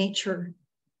your nature,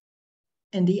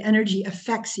 and the energy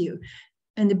affects you.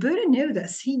 And the Buddha knew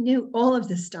this. He knew all of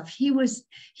this stuff. He was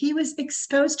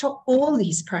exposed to all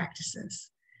these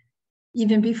practices.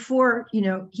 Even before,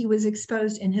 he was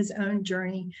exposed in his own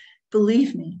journey,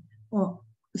 believe me, well,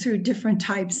 through different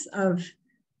types of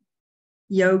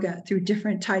yoga, through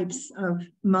different types of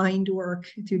mind work,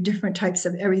 through different types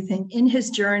of everything. In his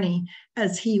journey,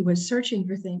 as he was searching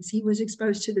for things, he was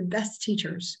exposed to the best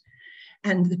teachers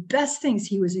and the best things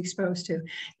he was exposed to.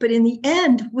 But in the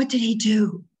end, what did he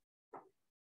do?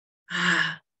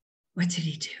 What did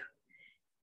he do?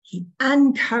 He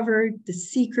uncovered the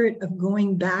secret of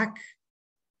going back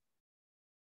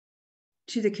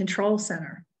to the control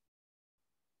center,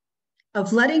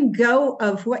 of letting go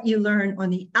of what you learn on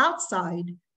the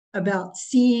outside about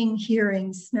seeing,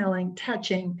 hearing, smelling,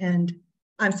 touching,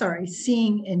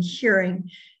 seeing and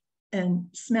hearing and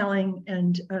smelling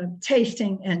and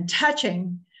tasting and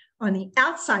touching on the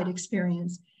outside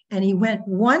experience, And he went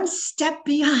one step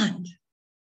beyond.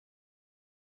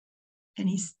 And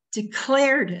he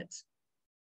declared it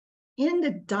in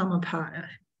the Dhammapada,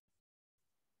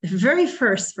 the very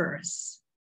first verse.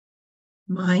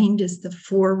 Mind is the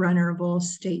forerunner of all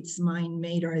states, mind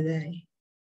made are they.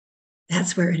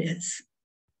 That's where it is.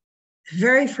 The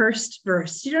very first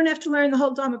verse. You don't have to learn the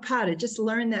whole Dhammapada, just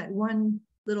learn that one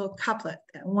little couplet,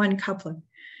 that one couplet.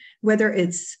 Whether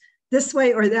it's this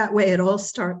way or that way, it all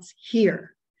starts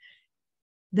here.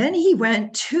 Then he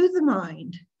went to the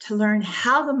mind to learn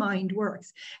how the mind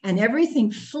works, and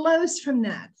everything flows from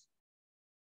that.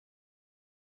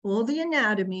 All the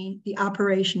anatomy, the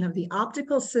operation of the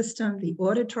optical system, the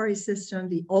auditory system,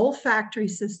 the olfactory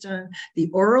system,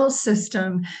 the oral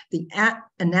system, the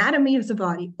anatomy of the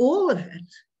body, all of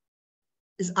it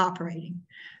is operating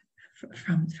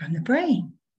from the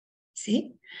brain.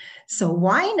 See? So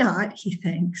why not, he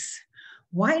thinks,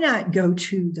 why not go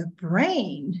to the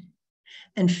brain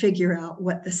and figure out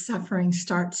what the suffering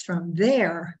starts from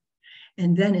there?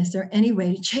 And then is there any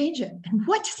way to change it? And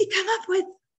what does he come up with?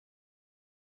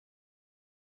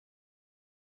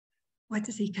 What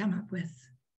does he come up with?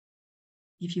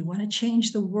 If you want to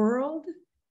change the world,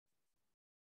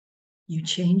 you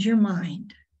change your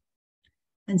mind.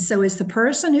 And so is the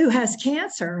person who has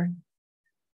cancer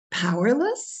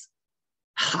powerless?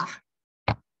 Ha!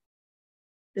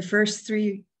 The first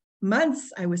 3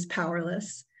 months I was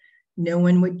powerless. No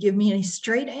one would give me any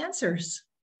straight answers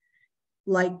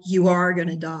like you are going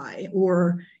to die,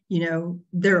 or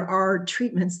there are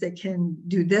treatments that can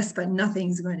do this, but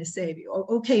nothing's going to save you.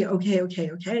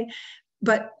 Okay.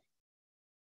 But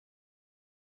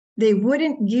they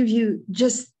wouldn't give you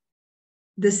just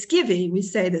the skivvy. We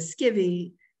say the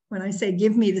skivvy. When I say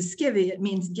give me the skivvy, it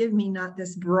means give me not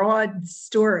this broad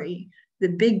story, the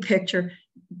big picture.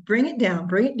 Bring it down,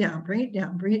 bring it down, bring it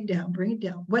down, bring it down, bring it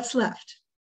down. What's left?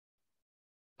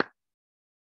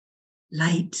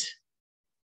 Light.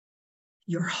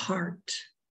 Your heart.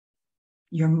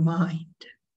 Your mind.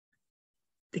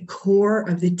 The core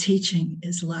of the teaching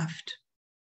is left.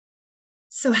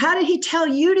 So how did he tell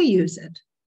you to use it?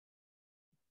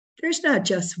 There's not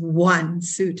just one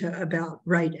sutta about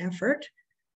right effort.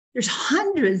 There's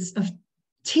hundreds of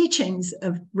teachings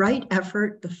of right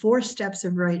effort, the 4 steps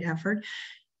of right effort,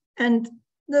 and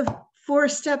the 4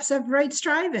 steps of right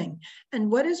striving. And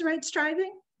what is right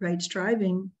striving? Right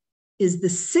striving is the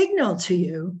signal to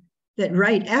you that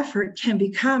right effort can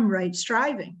become right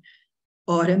striving,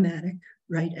 automatic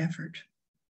right effort.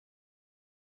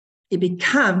 It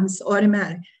becomes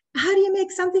automatic. How do you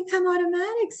make something come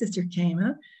automatic, Sister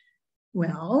Khema?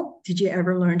 Well, did you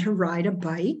ever learn to ride a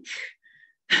bike?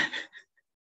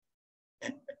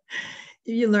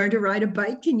 Did you learn to ride a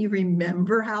bike? Can you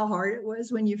remember how hard it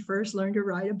was when you first learned to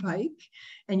ride a bike?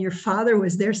 And your father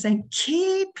was there saying,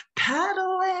 keep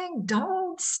pedaling,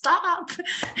 don't stop.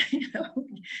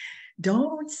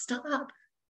 Don't stop.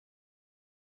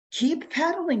 Keep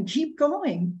pedaling, keep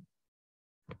going.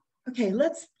 Okay,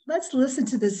 let's listen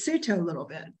to this sutta a little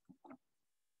bit.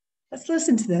 Let's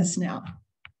listen to this now.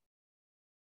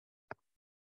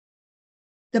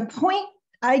 The point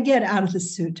I get out of the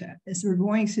sutta as we're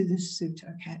going through this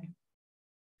sutta, okay,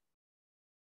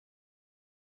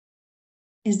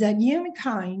 is that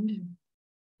humankind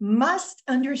must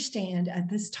understand at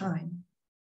this time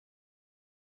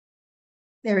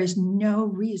there is no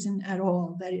reason at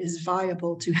all that it is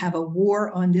viable to have a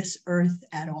war on this earth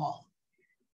at all.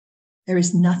 There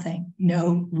is nothing,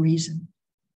 no reason.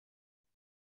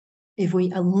 If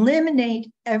we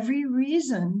eliminate every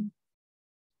reason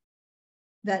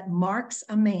that marks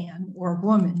a man or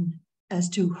woman as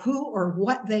to who or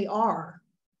what they are,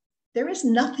 there is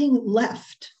nothing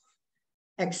left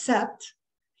except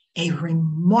a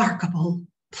remarkable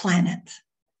planet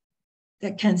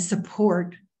that can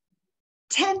support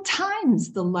 10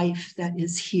 times the life that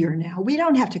is here now. We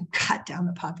don't have to cut down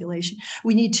the population.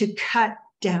 We need to cut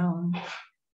down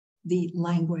the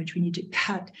language. We need to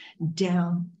cut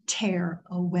down, tear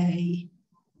away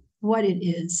what it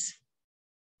is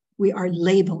we are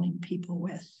labeling people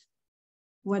with,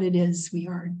 what it is we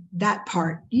are, that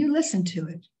part. You listen to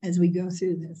it as we go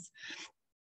through this.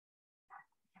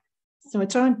 So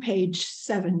it's on page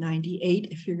 798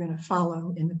 if you're going to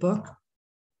follow in the book.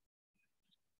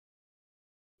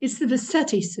 It's the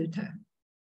Vasettha Sutta.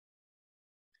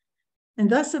 And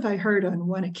thus have I heard on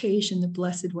one occasion the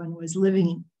Blessed One was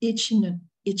living in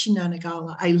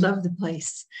Ichinanagala. I love the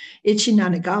place.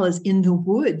 Ichinanagala is in the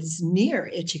woods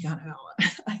near Ichiganawala.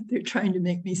 They're trying to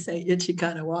make me say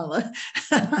Ichiganawala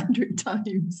 100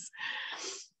 times.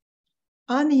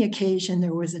 On the occasion,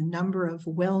 there was a number of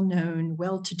well-known,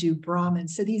 well-to-do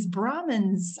Brahmins. So these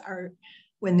Brahmins are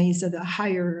when these are the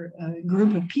higher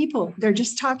group of people, they're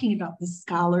just talking about the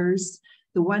scholars,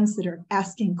 the ones that are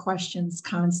asking questions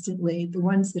constantly, the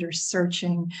ones that are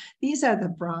searching. These are the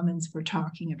Brahmins we're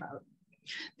talking about.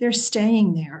 They're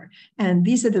staying there. And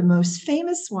these are the most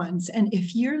famous ones. And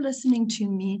if you're listening to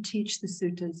me teach the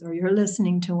suttas, or you're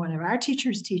listening to one of our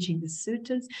teachers teaching the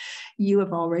suttas, you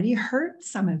have already heard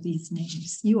some of these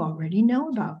names. You already know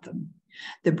about them.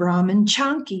 The Brahmin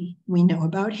Chanki, we know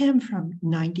about him from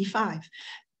 95.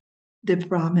 The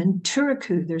Brahmin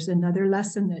Turaku, there's another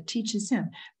lesson that teaches him.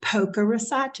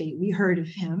 Pokarasati, we heard of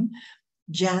him.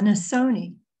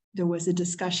 Janasoni, there was a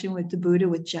discussion with the Buddha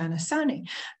with Janasoni.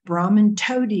 Brahmin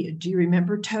Todia, do you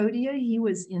remember Todia?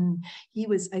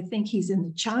 I think he's in the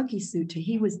Chanki Sutta.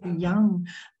 He was the young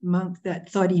monk that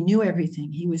thought he knew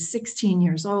everything. He was 16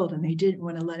 years old and they didn't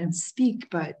want to let him speak,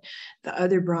 but the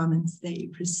other Brahmins, they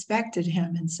respected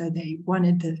him. And so they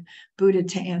wanted the Buddha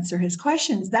to answer his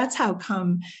questions. That's how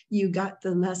come you got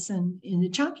the lesson in the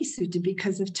Chanki Sutta,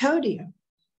 because of Todia.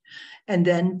 And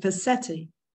then Vasettha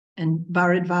and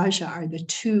Bharadvaja are the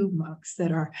two monks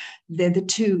they're the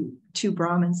two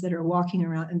Brahmins that are walking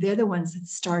around, and they're the ones that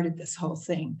started this whole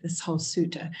thing, this whole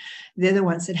sutta. They're the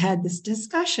ones that had this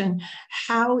discussion,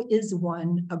 how is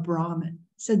one a Brahmin?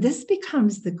 So this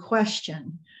becomes the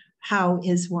question, how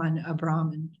is one a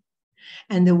Brahmin?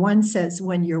 And the one says,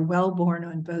 when you're well born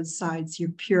on both sides, you're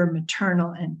pure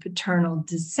maternal and paternal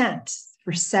descent.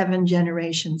 For 7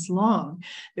 generations long,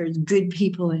 there's good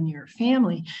people in your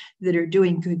family that are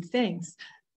doing good things,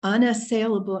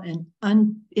 unassailable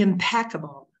and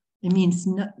impeccable. It means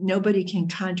nobody can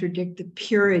contradict the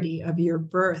purity of your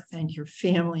birth and your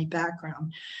family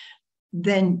background.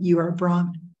 Then you are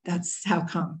Brahmin. That's how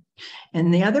come.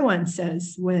 And the other one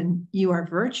says, when you are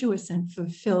virtuous and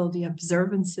fulfill the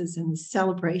observances and the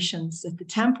celebrations at the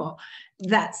temple,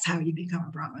 that's how you become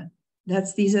a Brahmin.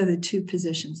 These are the two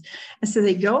positions. And so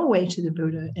they go away to the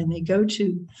Buddha and they go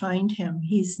to find him.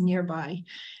 He's nearby.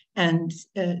 And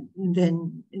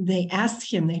then they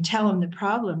ask him, they tell him the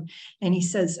problem. And he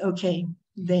says, okay,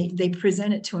 they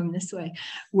present it to him this way.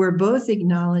 We're both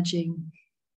acknowledging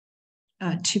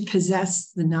to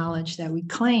possess the knowledge that we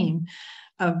claim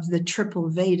of the triple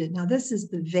Veda. Now, this is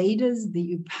the Vedas,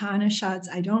 the Upanishads.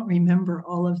 I don't remember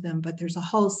all of them, but there's a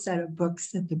whole set of books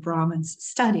that the Brahmins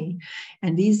study.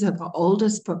 And these are the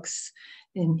oldest books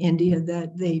in India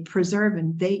that they preserve.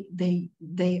 And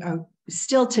they are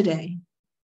still today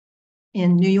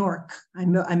in New York. I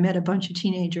met a bunch of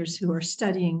teenagers who are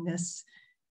studying this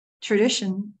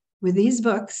tradition with these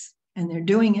books, and they're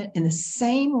doing it in the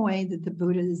same way that the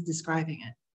Buddha is describing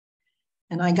it.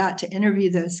 And I got to interview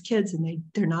those kids, and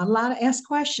they're not allowed to ask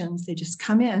questions. They just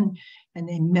come in and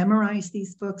they memorize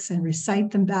these books and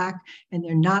recite them back, and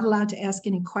they're not allowed to ask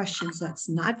any questions. That's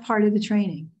not part of the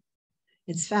training.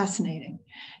 It's fascinating.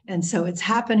 And so it's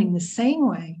happening the same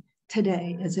way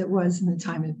today as it was in the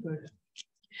time of Buddha.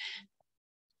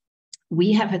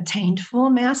 We have attained full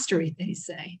mastery, they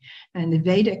say, and the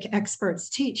Vedic experts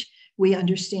teach. We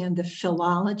understand the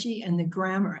philology and the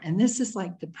grammar. And this is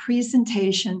like the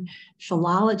presentation.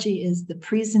 Philology is the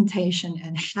presentation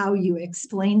and how you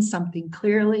explain something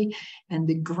clearly. And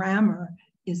the grammar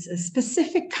is a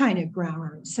specific kind of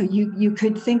grammar. So you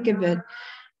could think of it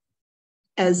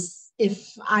as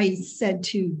if I said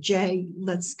to Jay,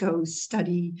 let's go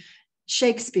study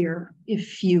Shakespeare.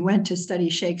 If you went to study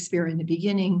Shakespeare in the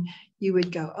beginning, you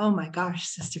would go, oh my gosh,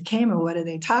 Sister Khema, what are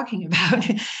they talking about?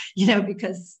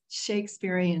 Because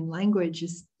Shakespearean language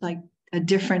is like a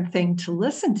different thing to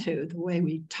listen to. The way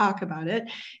we talk about it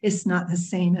is not the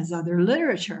same as other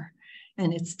literature.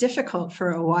 And it's difficult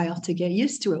for a while to get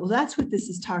used to it. Well, that's what this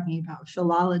is talking about,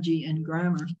 philology and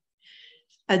grammar.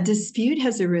 A dispute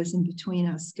has arisen between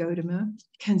us, Gautama,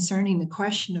 concerning the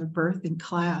question of birth and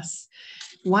class.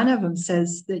 One of them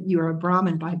says that you're a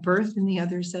Brahmin by birth, and the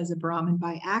other says a Brahmin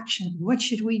by action. What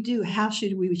should we do? How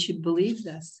should we believe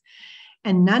this?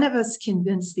 And none of us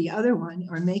convince the other one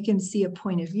or make him see a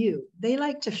point of view. They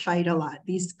like to fight a lot.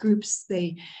 These groups,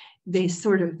 they this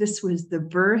was the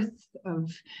birth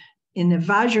of, in the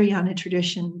Vajrayana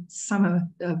tradition, some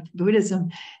of Buddhism,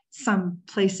 some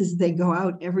places they go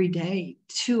out every day,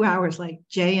 2 hours, like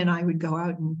Jay and I would go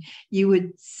out and you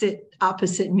would sit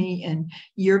opposite me and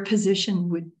your position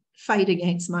would fight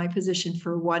against my position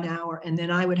for 1 hour. And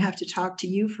then I would have to talk to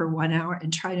you for 1 hour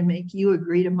and try to make you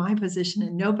agree to my position,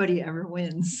 and nobody ever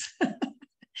wins.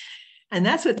 And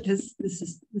that's what this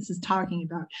is talking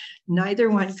about. Neither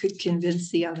one could convince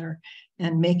the other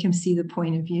and make him see the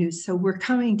point of view. So we're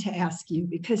coming to ask you,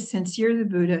 because since you're the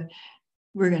Buddha,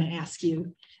 we're going to ask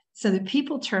you. So the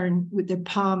people turn with their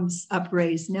palms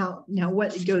upraised. Now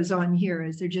what goes on here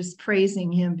is they're just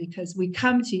praising him because we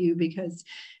come to you because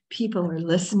people are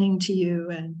listening to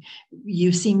you and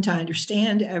you seem to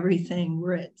understand everything.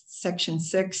 We're at section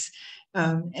 6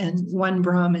 and one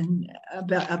Brahmin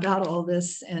about all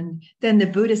this. And then the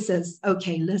Buddha says,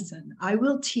 okay, listen, I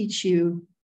will teach you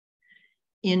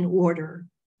in order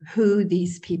who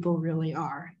these people really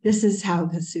are. This is how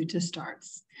the sutta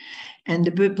starts. And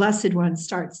the Blessed One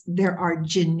starts, there are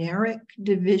generic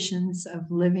divisions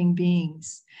of living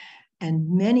beings. And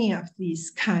many of these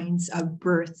kinds of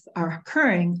birth are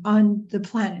occurring on the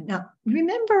planet. Now,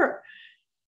 remember,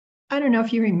 I don't know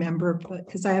if you remember, but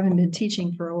because I haven't been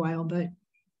teaching for a while, but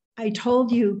I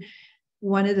told you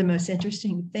one of the most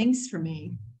interesting things for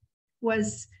me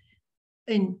was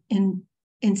in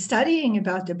studying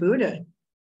about the Buddha,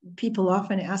 people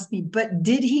often ask me, but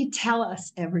did he tell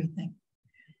us everything?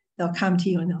 They'll come to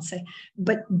you and they'll say,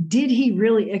 but did he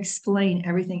really explain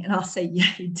everything? And I'll say, yeah,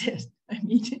 he did. I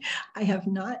mean, I have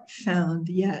not found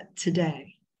yet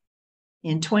today,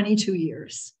 in 22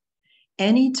 years,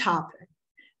 any topic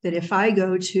that if I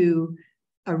go to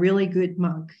a really good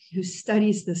monk who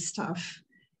studies this stuff,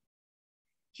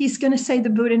 he's going to say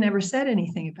the Buddha never said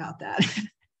anything about that.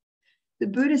 The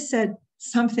Buddha said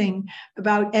something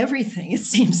about everything, it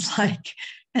seems like.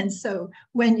 And so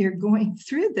when you're going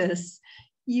through this,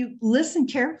 you listen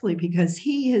carefully because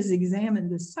he has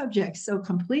examined the subject so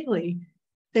completely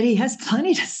that he has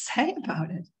plenty to say about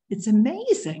it. It's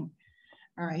amazing.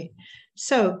 All right.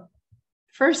 So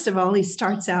first of all, he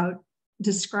starts out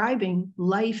describing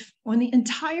life on the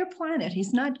entire planet.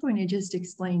 He's not going to just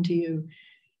explain to you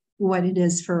what it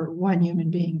is for one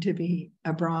human being to be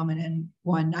a Brahmin and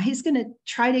one. Now he's going to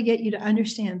try to get you to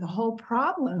understand the whole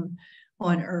problem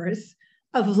on Earth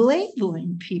of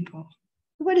labeling people.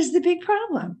 What is the big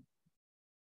problem?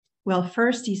 Well,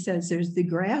 first he says there's the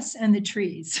grass and the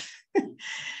trees,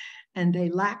 and they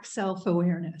lack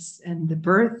self-awareness. And their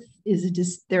birth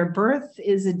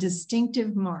is a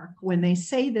distinctive mark. When they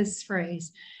say this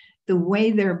phrase, the way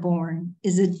they're born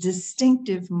is a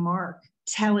distinctive mark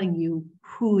telling you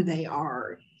who they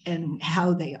are and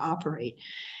how they operate.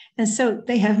 And so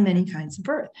they have many kinds of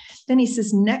birth. Then he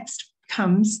says, next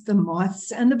comes the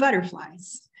moths and the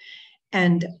butterflies.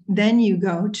 And then you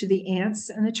go to the ants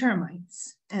and the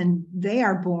termites, and they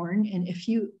are born. And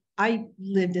I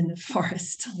lived in the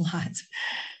forest a lot,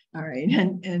 all right,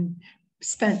 and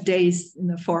spent days in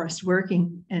the forest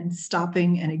working and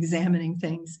stopping and examining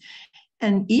things.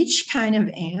 And each kind of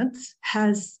ant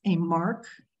has a mark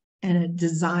and a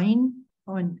design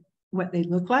on what they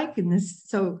look like. And this,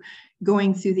 so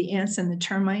going through the ants and the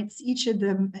termites, each of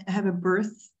them have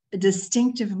a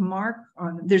distinctive mark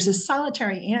on them. There's a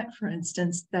solitary ant, for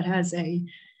instance, that is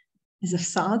a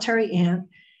solitary ant,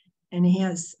 and he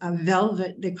has a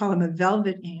velvet, they call him a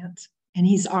velvet ant, and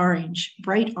he's orange,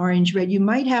 bright orange red. You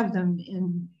might have them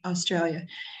in Australia.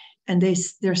 And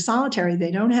they're solitary.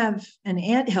 They don't have an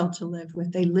anthill to live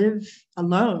with. They live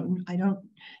alone. I don't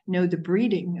know the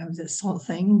breeding of this whole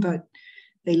thing, but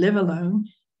they live alone.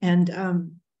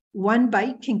 And one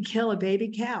bite can kill a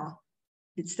baby cow.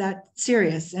 It's that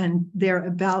serious. And they're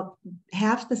about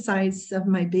half the size of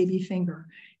my baby finger.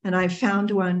 And I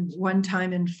found one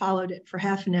time and followed it for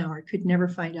half an hour. Could never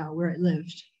find out where it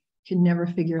lived. Could never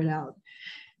figure it out.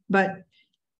 But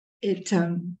it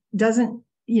doesn't,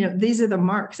 these are the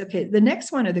marks. Okay, the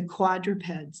next one are the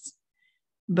quadrupeds.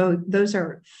 Those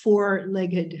are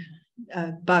four-legged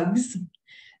bugs.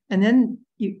 And then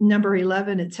number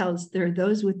 11, it tells there are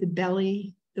those with the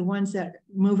belly, the ones that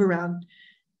move around,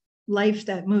 life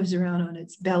that moves around on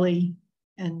its belly.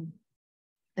 And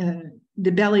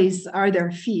the bellies are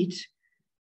their feet.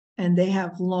 And they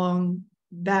have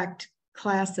long-backed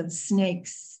class of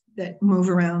snakes that move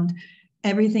around.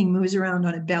 Everything moves around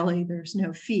on a belly. There's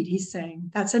no feet. He's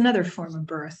saying that's another form of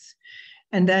birth.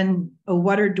 And then a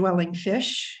water-dwelling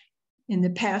fish in the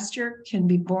pasture can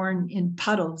be born in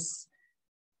puddles.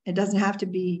 It doesn't have to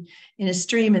be in a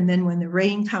stream. And then when the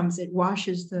rain comes, it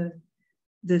washes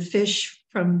the fish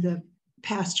from the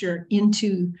pasture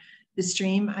into the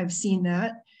stream. I've seen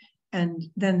that. And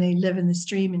then they live in the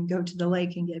stream and go to the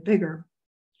lake and get bigger.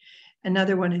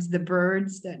 Another one is the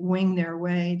birds that wing their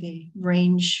way. They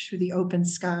range through the open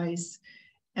skies,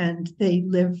 and they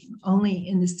live only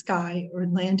in the sky or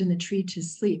land in the tree to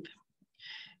sleep.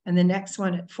 And the next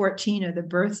one at 14 are the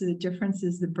births of the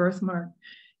differences, the birthmark,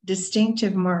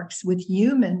 distinctive marks. With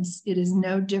humans, it is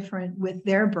no different with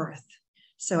their birth.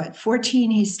 So at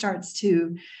 14, he starts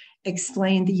to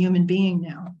explain the human being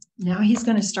now. Now he's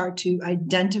going to start to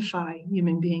identify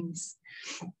human beings.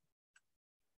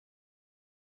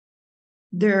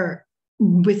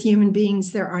 with human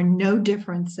beings, there are no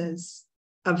differences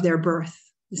of their birth.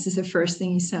 This is the first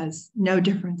thing he says, no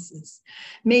differences.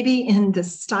 Maybe in the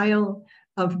style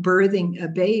of birthing a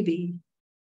baby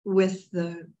with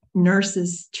the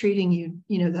nurses treating you,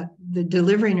 you know, the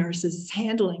delivery nurses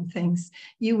handling things,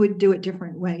 you would do it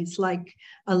different ways. Like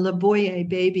a Laboye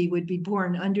baby would be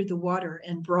born under the water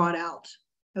and brought out,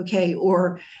 okay?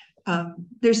 Or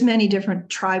there's many different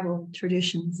tribal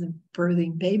traditions of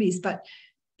birthing babies, but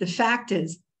the fact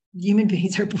is human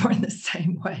beings are born the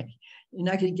same way. You're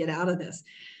not going to get out of this.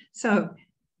 So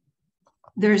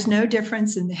there's no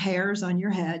difference in the hairs on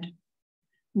your head,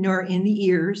 nor in the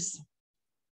ears,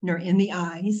 nor in the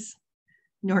eyes,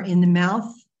 nor in the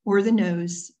mouth or the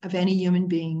nose of any human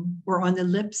being, or on the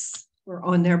lips or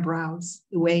on their brows,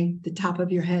 the way the top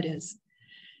of your head is.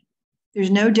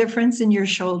 There's no difference in your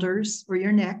shoulders or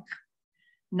your neck,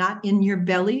 not in your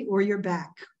belly or your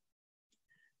back.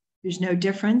 There's no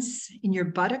difference in your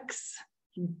buttocks,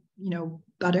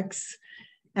 buttocks,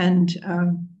 and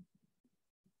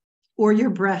or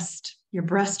your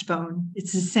breastbone.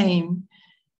 It's the same.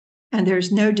 And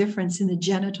there's no difference in the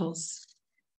genitals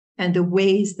and the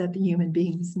ways that the human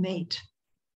beings mate.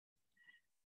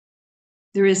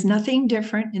 There is nothing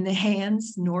different in the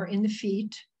hands nor in the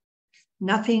feet,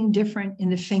 nothing different in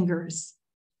the fingers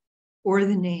or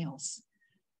the nails,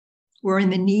 or in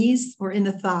the knees or in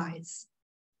the thighs,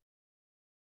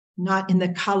 not in the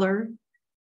color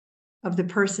of the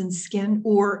person's skin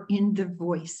or in the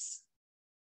voice,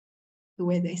 the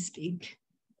way they speak.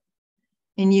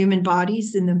 In human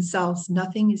bodies in themselves,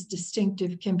 nothing is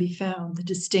distinctive can be found. The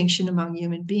distinction among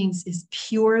human beings is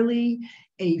purely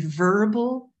a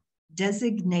verbal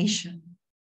designation.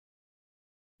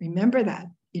 Remember that.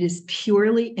 It is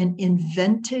purely an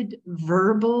invented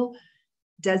verbal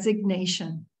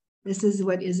designation. This is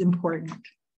what is important.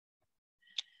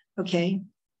 Okay.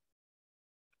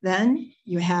 Then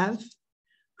you have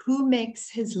who makes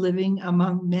his living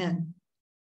among men.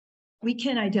 We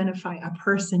can identify a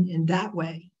person in that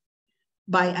way.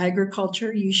 By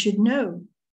agriculture, you should know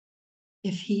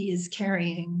if he is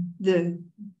carrying the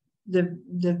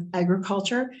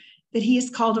agriculture, that he is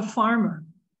called a farmer.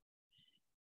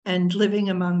 And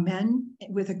living among men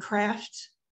with a craft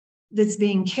that's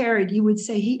being carried, you would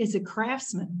say he is a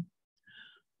craftsman.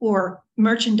 Or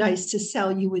merchandise to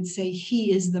sell, you would say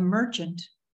he is the merchant.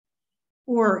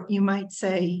 Or you might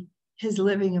say his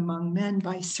living among men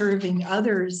by serving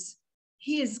others,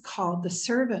 he is called the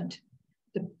servant,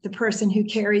 the person who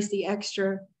carries the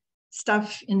extra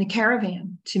stuff in the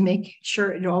caravan to make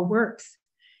sure it all works.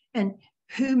 And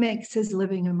who makes his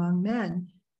living among men?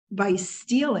 By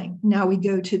stealing. Now we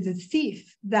go to the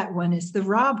thief. That one is the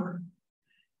robber.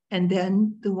 And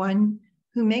then the one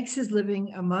who makes his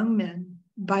living among men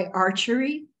by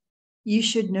archery, you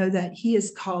should know that he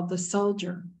is called the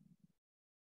soldier.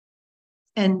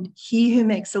 And he who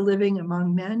makes a living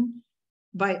among men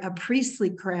by a priestly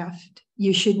craft,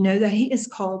 you should know that he is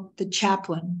called the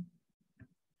chaplain.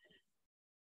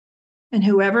 And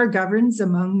whoever governs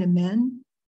among the men,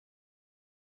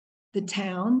 the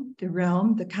town, the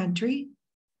realm, the country,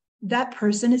 that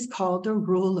person is called a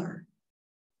ruler.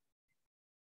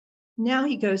 Now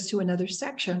he goes to another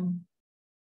section.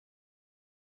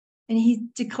 And he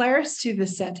declares to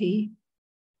Vasettha,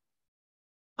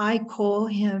 I call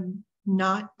him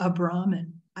not a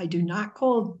Brahmin. I do not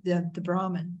call the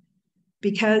Brahmin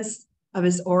because of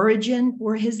his origin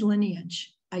or his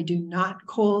lineage. I do not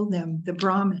call them the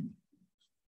Brahmin.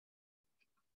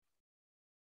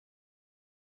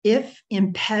 If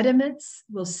impediments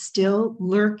will still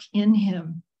lurk in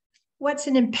him. What's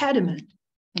an impediment?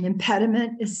 An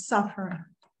impediment is suffering.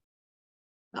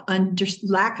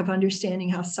 Lack of understanding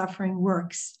how suffering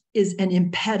works is an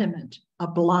impediment, a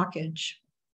blockage.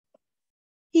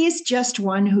 He is just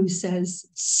one who says,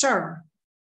 sir.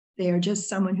 They are just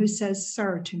someone who says,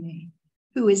 sir, to me,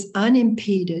 who is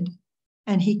unimpeded,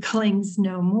 and he clings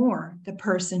no more. The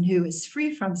person who is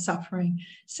free from suffering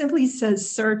simply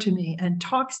says, sir, to me, and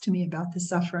talks to me about the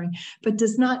suffering, but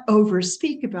does not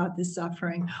overspeak about the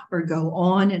suffering or go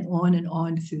on and on and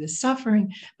on through the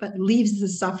suffering, but leaves the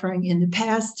suffering in the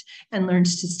past and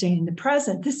learns to stay in the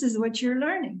present. This is what you're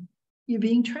learning. You're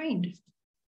being trained.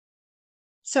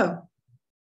 So,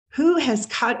 who has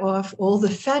cut off all the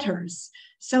fetters?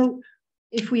 So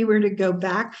if we were to go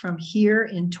back from here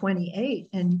in 28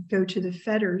 and go to the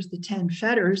fetters, the 10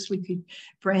 fetters, we could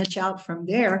branch out from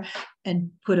there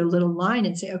and put a little line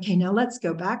and say, okay, now let's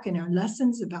go back in our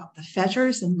lessons about the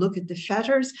fetters and look at the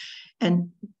fetters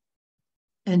and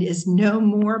is no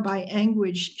more by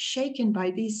anguish shaken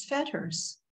by these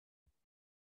fetters.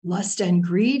 Lust and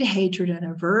greed, hatred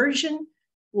and aversion,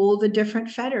 all the different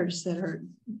fetters that are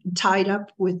tied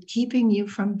up with keeping you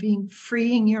from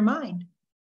freeing your mind.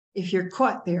 If you're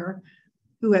caught there,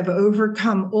 who have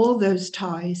overcome all those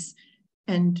ties,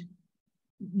 and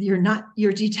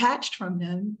you're detached from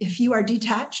them. If you are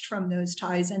detached from those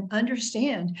ties and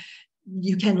understand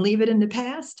you can leave it in the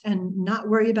past and not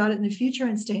worry about it in the future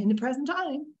and stay in the present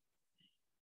time,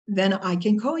 then I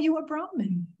can call you a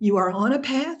Brahmin. You are on a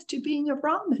path to being a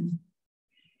Brahmin.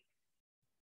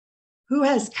 Who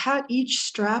has cut each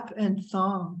strap and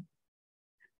thong,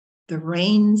 the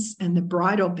reins and the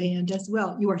bridle band as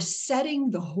well? You are setting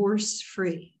the horse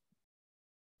free.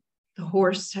 The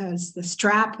horse has the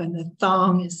strap and the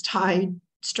thong is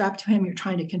strapped to him. You're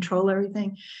trying to control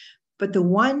everything. But the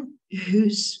one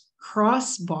whose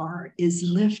crossbar is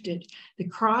lifted, the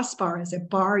crossbar is a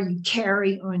bar you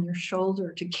carry on your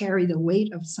shoulder to carry the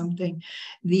weight of something.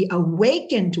 The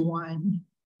awakened one,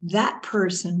 that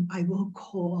person I will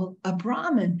call a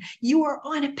Brahmin. You are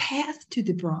on a path to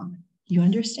the Brahmin. You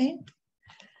understand?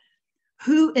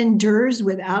 Who endures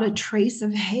without a trace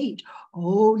of hate?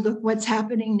 Oh, look what's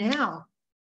happening now.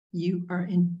 You are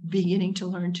beginning to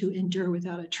learn to endure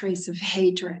without a trace of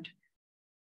hatred.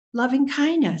 Loving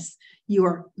kindness. You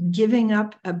are giving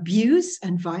up abuse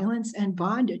and violence and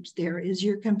bondage. There is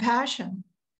your compassion.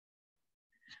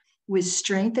 With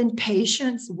strength and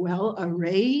patience, well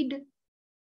arrayed,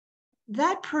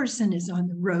 that person is on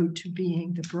the road to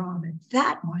being the Brahmin.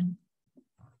 That one.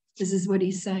 This is what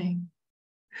he's saying.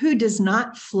 Who does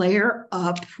not flare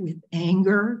up with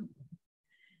anger,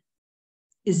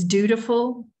 is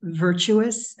dutiful,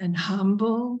 virtuous, and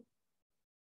humble,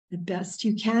 the best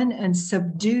you can, and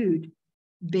subdued,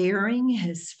 bearing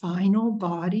his final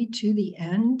body to the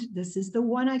end. This is the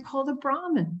one I call the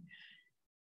Brahmin.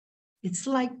 It's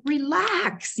like,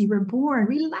 relax, you were born,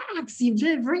 relax, you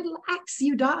live, relax,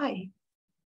 you die.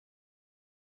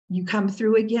 You come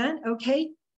through again,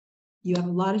 okay, you have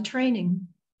a lot of training.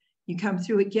 You come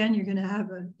through again, you're going to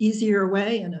have an easier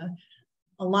way and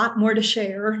a lot more to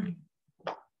share.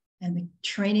 And the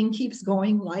training keeps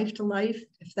going life to life.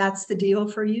 If that's the deal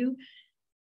for you,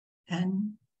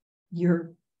 then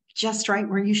you're just right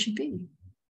where you should be.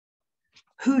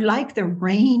 Who, like the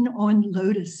rain on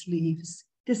lotus leaves,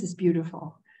 this is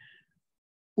beautiful,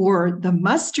 or the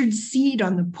mustard seed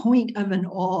on the point of an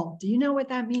awl. Do you know what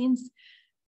that means?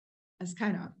 That's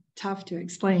kind of tough to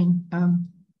explain.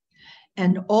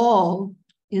 An awl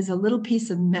is a little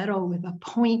piece of metal with a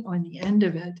point on the end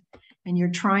of it, and you're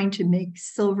trying to make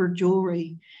silver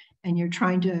jewelry, and you're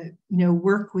trying to,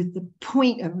 work with the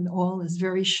point of an awl is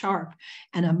very sharp.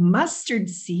 And a mustard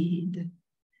seed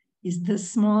is the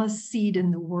smallest seed in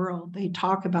the world. They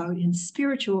talk about in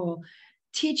spiritual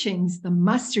teachings, the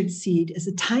mustard seed is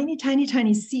a tiny, tiny,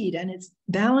 tiny seed, and it's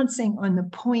balancing on the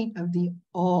point of the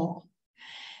awl.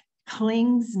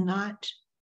 Clings not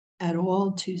at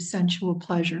all to sensual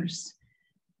pleasures.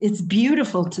 It's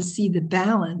beautiful to see the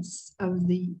balance of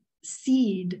the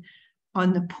seed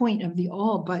on the point of the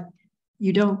awl, but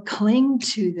you don't cling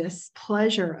to this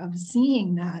pleasure of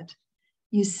seeing that.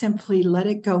 You simply let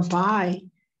it go by.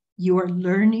 You are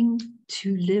learning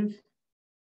to live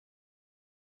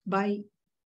by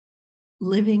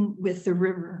living with the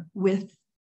river, with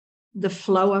the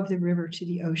flow of the river to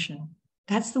the ocean.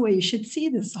 That's the way you should see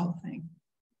this whole thing.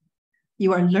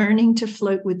 You are learning to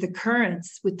float with the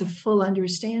currents, with the full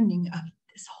understanding of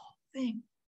this whole thing.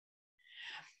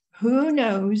 Who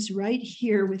knows right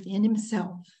here within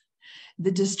himself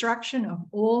the destruction of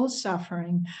all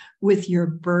suffering with your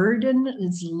burden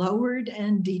is lowered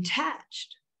and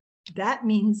detached? That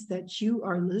means that you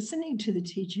are listening to the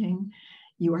teaching,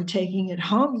 you are taking it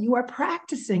home, you are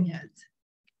practicing it.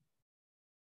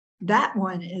 That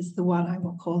one is the one I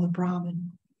will call the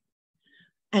Brahmin.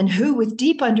 And who with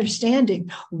deep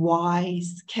understanding,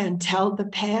 wise, can tell the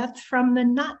path from the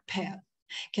not path,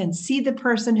 can see the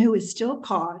person who is still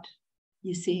caught,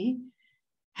 you see,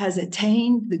 has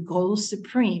attained the goal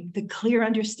supreme, the clear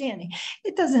understanding.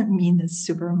 It doesn't mean the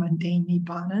super mundane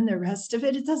nibbana and the rest of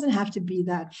it. It doesn't have to be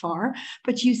that far,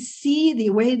 but you see the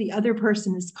way the other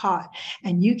person is caught,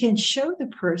 and you can show the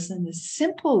person the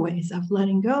simple ways of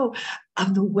letting go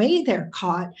of the way they're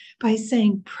caught by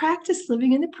saying, practice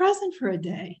living in the present for a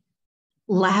day.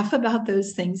 Laugh about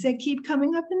those things that keep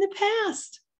coming up in the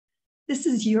past. This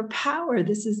is your power.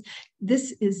 This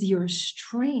is your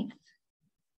strength.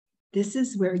 This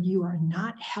is where you are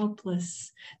not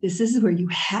helpless. This is where you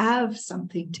have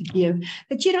something to give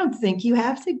that you don't think you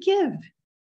have to give.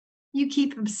 You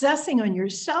keep obsessing on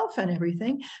yourself and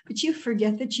everything, but you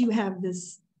forget that you have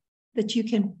this, that you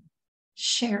can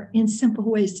share in simple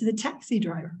ways to the taxi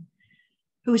driver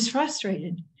who is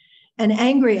frustrated. and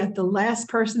angry at the last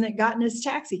person that got in his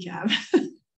taxi cab.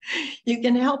 You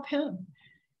can help him.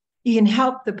 You can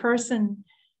help the person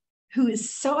who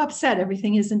is so upset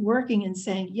everything isn't working and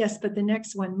saying, yes, but the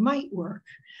next one might work.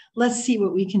 Let's see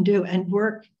what we can do and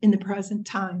work in the present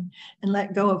time and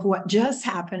let go of what just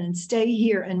happened and stay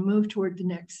here and move toward the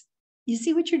next. You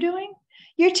see what you're doing?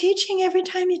 You're teaching every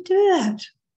time you do that.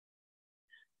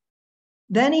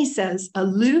 Then he says,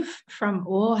 aloof from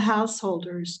all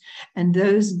householders and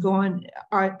those gone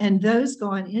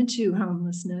into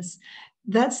homelessness.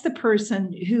 That's the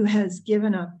person who has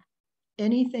given up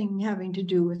anything having to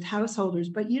do with householders,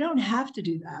 but you don't have to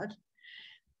do that.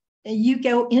 You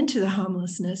go into the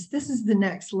homelessness. This is the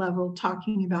next level,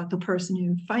 talking about the person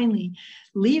who finally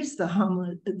leaves the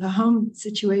home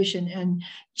situation and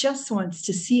just wants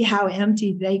to see how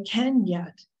empty they can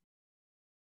get.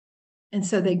 And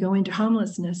so they go into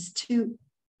homelessness to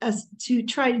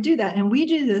try to do that. And we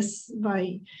do this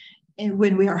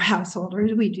when we are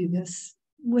householders, we do this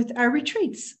with our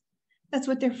retreats. That's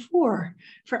what they're for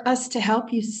us to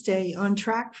help you stay on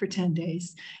track for 10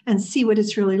 days and see what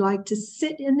it's really like to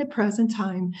sit in the present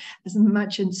time as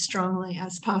much and strongly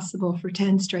as possible for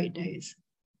 10 straight days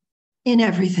in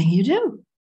everything you do.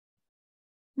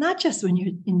 Not just when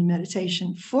you're in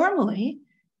meditation formally,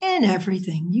 in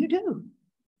everything you do.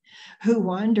 Who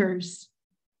wanders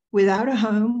without a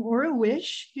home or a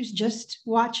wish, who's just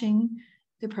watching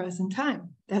the present time.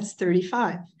 That's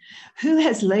 35. Who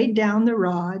has laid down the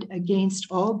rod against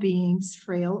all beings,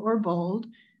 frail or bold.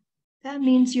 That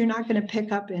means you're not going to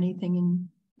pick up anything and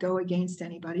go against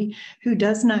anybody. Who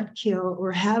does not kill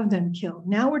or have them killed.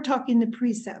 Now we're talking the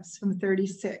precepts from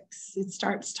 36. It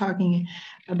starts talking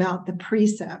about the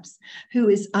precepts. Who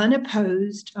is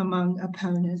unopposed among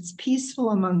opponents, peaceful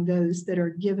among those that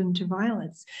are given to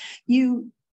violence.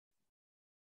 You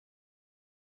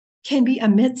can be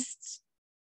amidst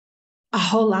a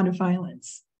whole lot of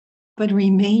violence, but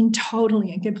remain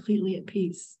totally and completely at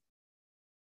peace.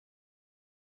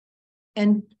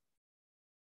 And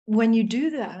when you do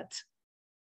that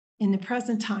in the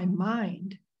present time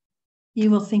mind,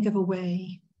 you will think of a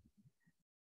way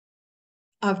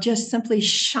of just simply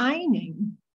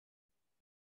shining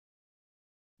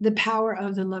the power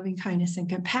of the loving kindness and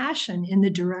compassion in the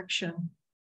direction.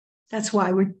 That's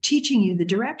why we're teaching you the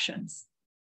directions.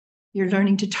 You're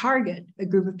learning to target a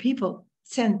group of people,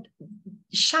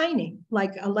 shining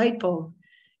like a light bulb.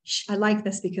 I like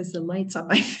this because the light's on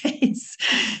my face.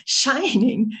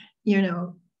 Shining,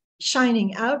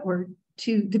 shining outward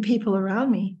to the people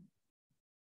around me.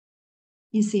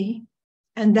 You see?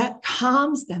 And that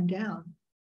calms them down.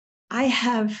 I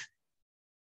have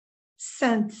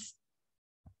sent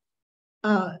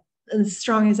as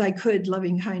strong as I could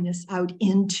loving kindness out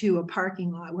into a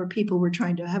parking lot where people were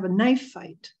trying to have a knife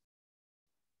fight.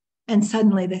 And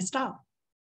suddenly they stop,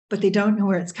 but they don't know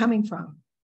where it's coming from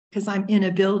because I'm in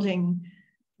a building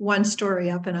 1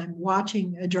 story up and I'm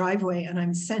watching a driveway and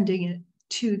I'm sending it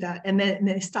to that. And then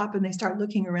they stop and they start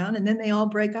looking around and then they all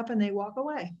break up and they walk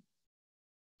away.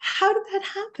 How did that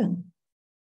happen?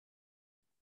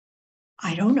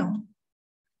 I don't know,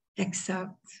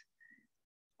 except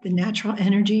the natural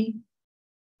energy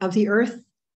of the earth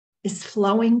is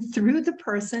flowing through the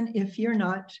person if you're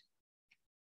not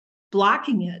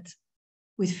blocking it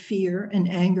with fear and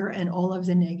anger and all of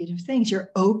the negative things. You're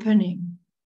opening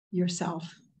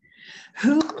yourself.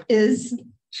 Who is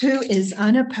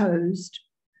unopposed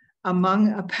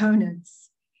among opponents?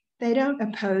 They don't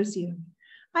oppose you.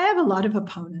 I have a lot of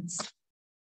opponents,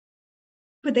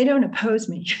 but they don't oppose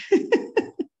me.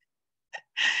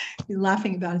 We were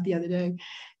laughing about it the other day.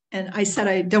 And I said,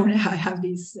 I have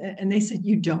these. And they said,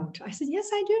 you don't. I said, yes,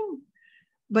 I do.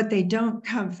 But they don't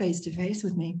come face to face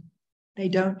with me. They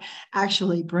don't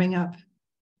actually bring up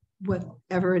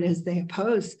whatever it is they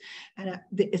oppose. And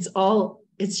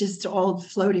it's just all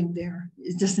floating there.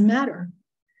 It doesn't matter.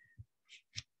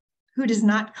 Who does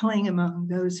not cling among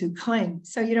those who cling?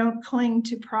 So you don't cling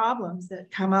to problems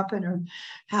that come up and are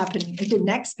happening. At the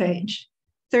next page,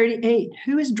 38,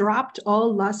 who has dropped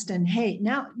all lust and hate?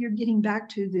 Now you're getting back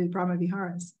to the Brahma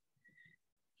Viharas.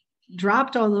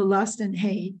 Dropped all the lust and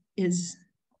hate is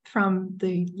from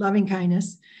the loving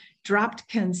kindness. Dropped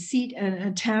conceit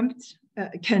and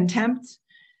contempt.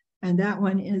 And that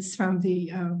one is from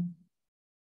the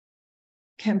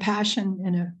compassion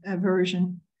and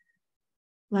aversion.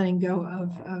 Letting go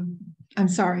of, I'm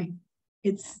sorry,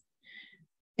 it's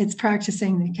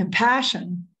practicing the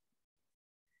compassion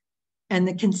and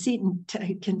the conceit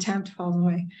and contempt falls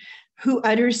away. Who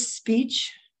utters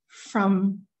speech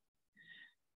free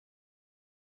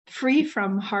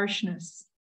from harshness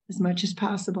as much as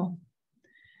possible,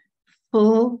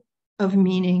 full of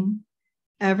meaning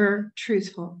ever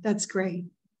truthful. That's great.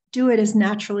 Do it as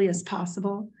naturally as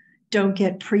possible. Don't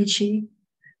get preachy.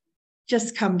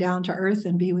 Just come down to earth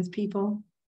and be with people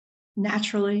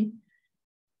naturally.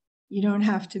 You don't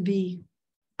have to be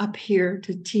up here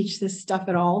to teach this stuff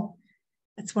at all.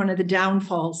 That's one of the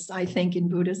downfalls, I think, in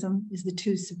Buddhism, is the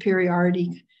two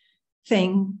superiority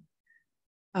thing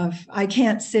of, I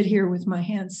can't sit here with my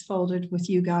hands folded with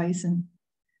you guys and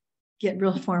get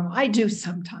real formal. I do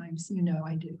sometimes, you know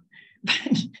I do.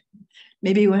 But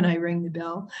maybe when I ring the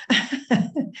bell.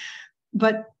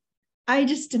 But I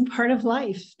just am part of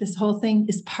life. This whole thing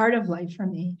is part of life for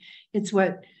me. It's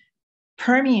what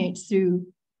permeates through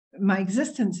my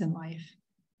existence in life.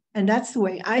 And that's the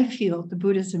way I feel the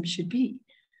Buddhism should be.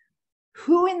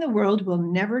 Who in the world will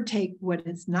never take what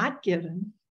is not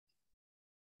given,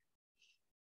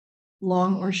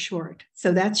 long or short?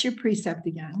 So that's your precept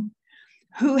again.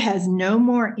 Who has no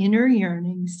more inner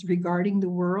yearnings regarding the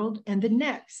world and the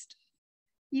next?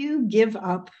 You give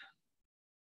up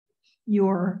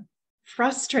your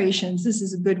frustrations. This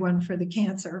is a good one for the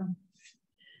Cancer.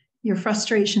 Your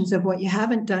frustrations of what you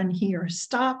haven't done here.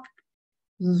 Stop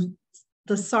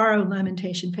the sorrow,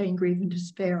 lamentation, pain, grief, and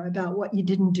despair about what you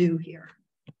didn't do here.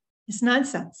 It's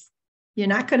nonsense. You're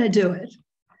not going to do it.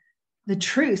 The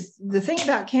truth, the thing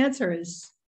about Cancer is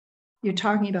you're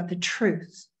talking about the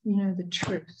truth, you know, the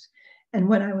truth. And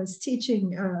when I was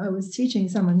teaching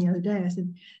someone the other day, I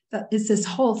said, that it's this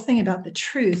whole thing about the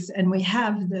truth. And we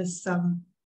have this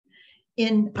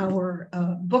in our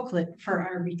booklet for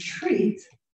our retreat,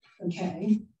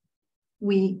 okay?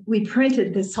 We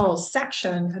printed this whole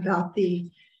section about the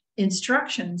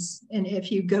instructions. And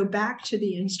if you go back to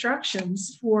the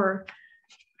instructions for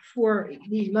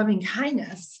the loving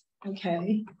kindness,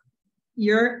 okay,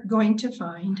 you're going to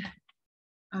find,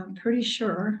 I'm pretty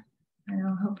sure, I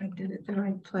hope I did it the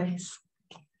right place.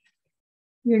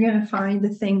 You're going to find the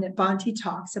thing that Bhante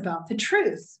talks about, the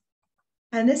truth.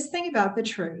 And this thing about the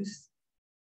truth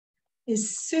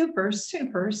is super,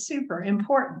 super, super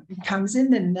important. It comes in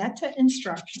the metta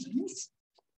instructions.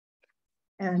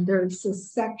 And there's a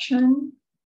section,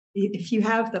 if you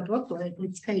have the booklet,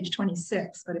 it's page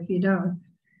 26, but if you don't,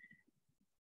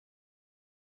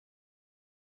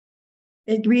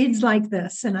 it reads like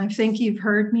this, and I think you've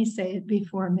heard me say it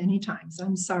before many times.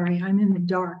 I'm sorry, I'm in the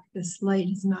dark. This light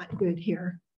is not good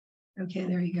here. Okay,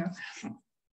 there you go.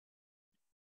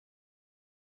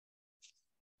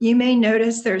 You may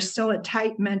notice there's still a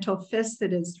tight mental fist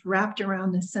that is wrapped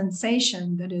around the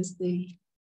sensation that is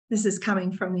this is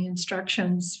coming from the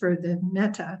instructions for the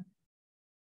metta.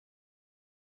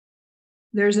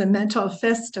 There's a mental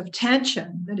fist of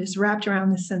tension that is wrapped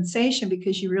around the sensation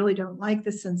because you really don't like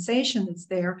the sensation that's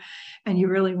there and you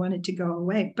really want it to go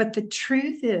away. But the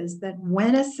truth is that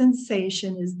when a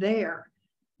sensation is there,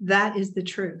 that is the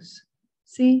truth.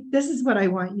 See, this is what I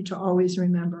want you to always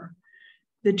remember.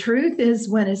 The truth is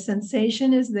when a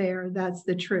sensation is there, that's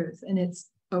the truth. And it's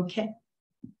okay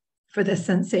for the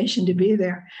sensation to be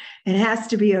there. It has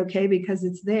to be okay because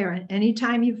it's there. And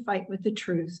anytime you fight with the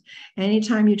truth,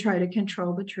 anytime you try to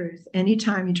control the truth,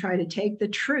 anytime you try to take the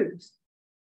truth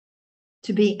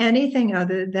to be anything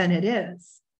other than it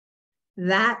is,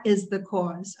 that is the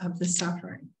cause of the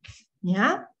suffering.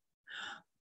 Yeah?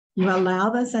 You allow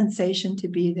the sensation to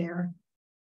be there.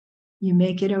 You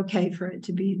make it okay for it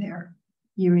to be there.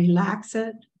 You relax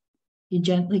it. You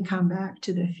gently come back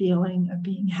to the feeling of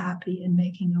being happy and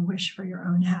making a wish for your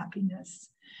own happiness.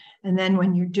 And then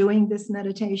when you're doing this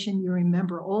meditation, you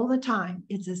remember all the time,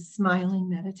 it's a smiling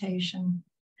meditation.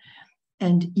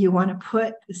 And you want to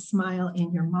put the smile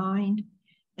in your mind.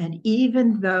 And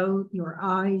even though your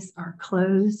eyes are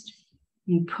closed,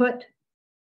 you put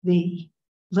the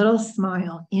little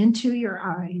smile into your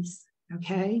eyes,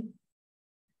 okay?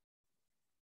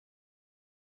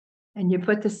 And you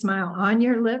put the smile on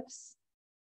your lips,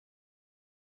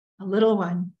 a little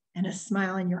one, and a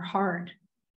smile in your heart.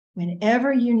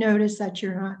 Whenever you notice that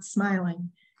you're not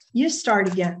smiling, you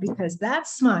start again because that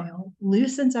smile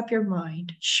loosens up your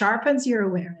mind, sharpens your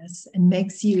awareness, and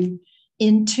makes you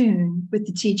in tune with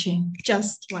the teaching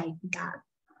just like that,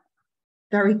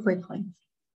 very quickly.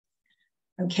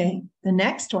 Okay, the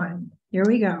next one, here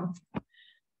we go.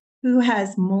 Who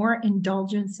has more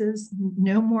indulgences?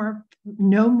 No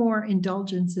more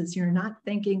indulgences. You're not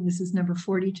thinking, this is number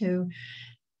 42,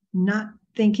 not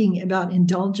thinking about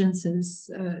indulgences,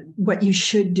 what you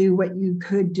should do, what you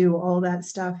could do, all that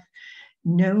stuff.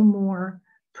 No more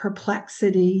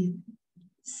perplexity,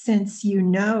 since you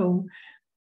know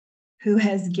who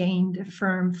has gained a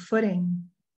firm footing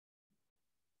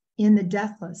in the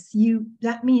deathless.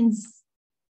 That means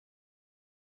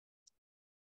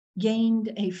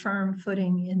gained a firm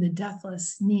footing in the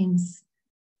deathless means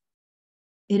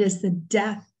it is the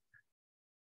death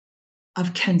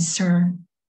of concern.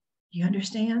 You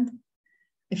understand?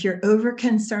 If you're over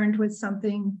concerned with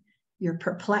something, you're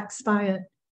perplexed by it,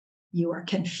 you are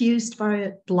confused by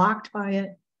it, blocked by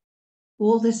it,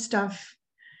 all this stuff,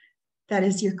 that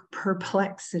is your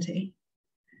perplexity.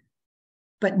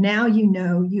 But now you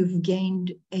know you've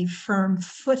gained a firm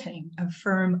footing, a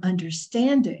firm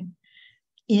understanding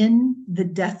in the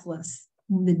deathless.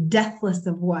 The deathless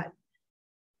of what?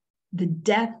 The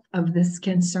death of this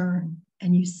concern.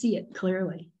 And you see it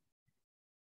clearly.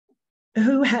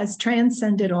 Who has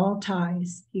transcended all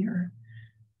ties here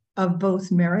of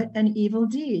both merit and evil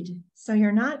deed. So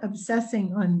you're not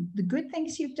obsessing on the good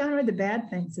things you've done or the bad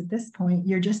things at this point.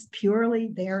 You're just purely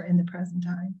there in the present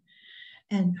time.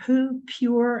 And who,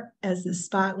 pure as the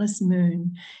spotless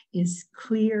moon, is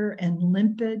clear and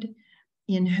limpid,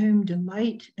 in whom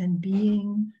delight and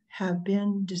being have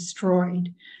been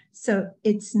destroyed. So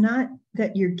it's not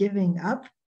that you're giving up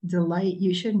delight.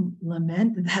 You shouldn't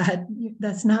lament that.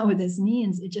 That's not what this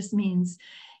means. It just means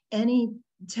any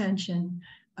tension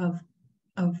of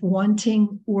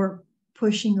wanting or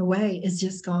pushing away is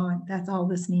just gone. That's all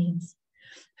this means.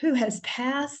 Who has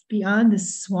passed beyond the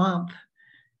swamp,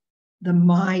 the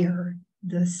mire,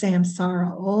 the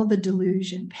samsara, all the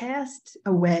delusion, passed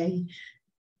away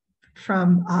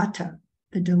from atta,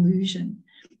 the delusion,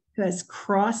 who has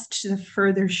crossed to the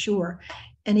further shore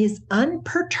and is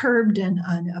unperturbed and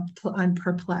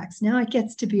unperplexed. Now it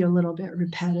gets to be a little bit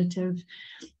repetitive.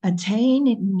 Attain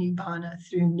nibbana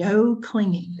through no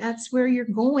clinging. That's where you're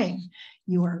going.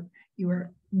 You are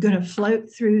going to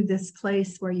float through this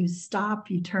place where you stop,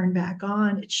 you turn back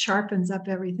on, it sharpens up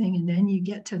everything, and then you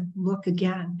get to look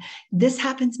again. This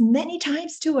happens many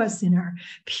times to us in our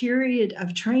period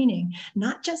of training,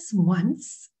 not just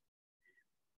once,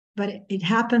 but it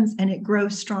happens and it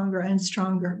grows stronger and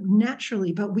stronger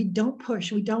naturally, but we don't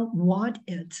push, we don't want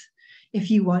it. If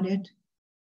you want it,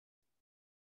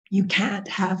 you can't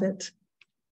have it.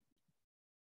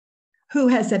 Who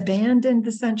has abandoned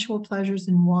the sensual pleasures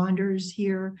and wanders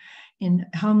here in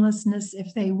homelessness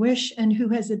if they wish, and who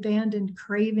has abandoned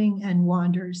craving and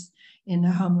wanders in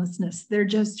the homelessness. They're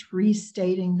just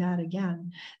restating that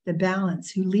again. The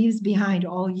balance, who leaves behind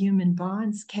all human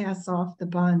bonds, casts off the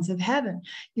bonds of heaven.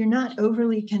 You're not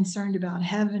overly concerned about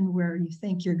heaven where you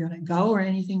think you're going to go or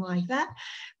anything like that,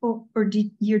 or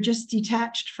you're just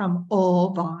detached from all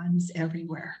bonds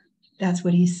everywhere. That's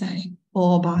what he's saying.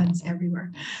 All bonds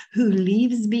everywhere. Who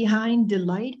leaves behind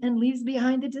delight and leaves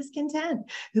behind the discontent.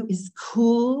 Who is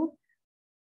cool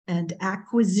and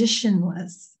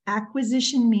acquisitionless.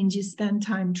 Acquisition means you spend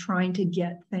time trying to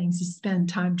get things. You spend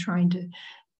time trying to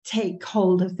take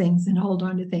hold of things and hold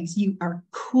on to things. You are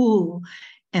cool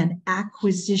and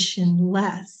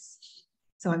acquisitionless.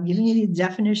 So I'm giving you these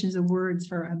definitions of words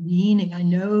for a meaning. I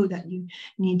know that you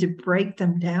need to break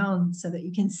them down so that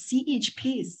you can see each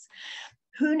piece.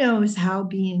 Who knows how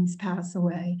beings pass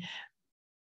away?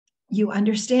 You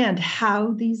understand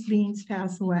how these beings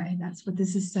pass away. That's what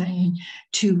this is saying.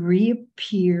 To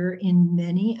reappear in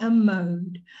many a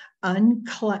mode,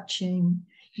 unclutching,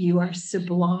 you are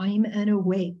sublime and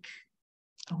awake.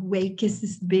 Awake is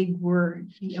this big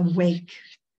word, awake.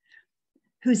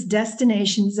 Whose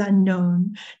destination is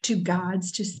unknown to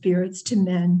gods, to spirits, to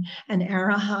men, an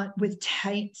arahant with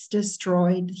tights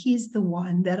destroyed. He's the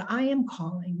one that I am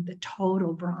calling the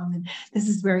total Brahman. This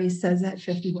is where he says at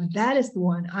 51. That is the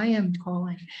one I am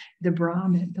calling the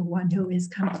Brahman, the one who is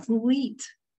complete.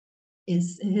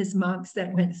 Is his monks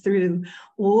that went through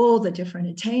all the different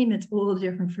attainments, all the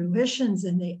different fruitions,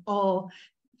 and they all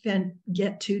then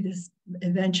get to this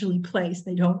eventually place.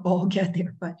 They don't all get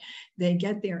there, but they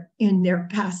get there in their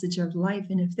passage of life.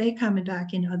 And if they come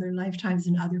back in other lifetimes,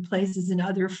 in other places, in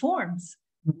other forms,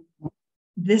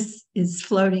 this is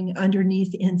floating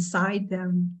underneath, inside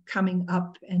them, coming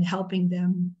up and helping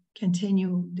them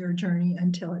continue their journey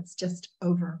until it's just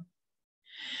over.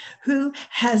 Who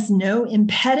has no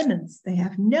impediments. They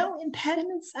have no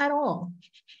impediments at all.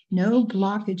 No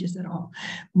blockages at all.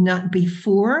 Not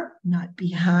before, not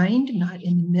behind, not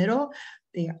in the middle.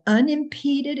 They are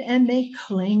unimpeded and they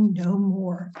cling no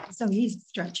more. So he's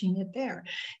stretching it there.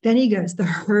 Then he goes, the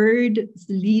herd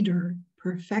leader,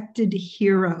 perfected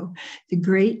hero, the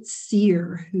great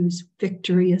seer whose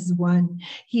victory is won.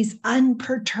 He's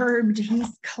unperturbed,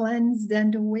 he's cleansed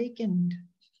and awakened.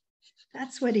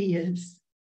 That's what he is.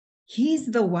 He's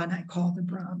the one I call the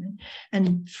Brahman.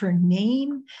 And for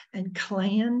name and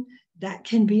clan, that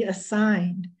can be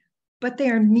assigned. But they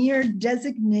are mere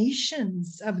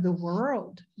designations of the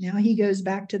world. Now he goes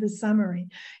back to the summary.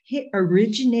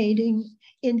 Originating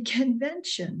in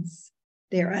conventions.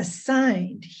 They're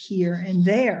assigned here and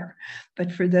there.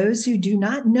 But for those who do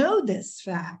not know this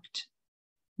fact,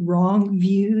 wrong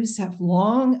views have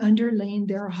long underlain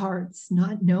their hearts.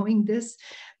 Not knowing this,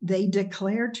 they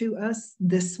declare to us,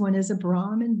 this one is a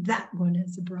Brahmin, that one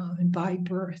is a Brahmin by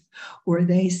birth. Or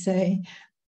they say,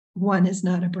 one is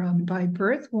not a Brahmin by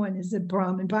birth, one is a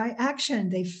Brahmin by action.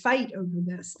 They fight over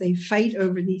this. They fight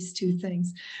over these two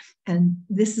things. And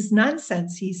this is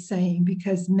nonsense, he's saying,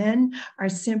 because men are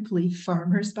simply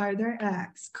farmers by their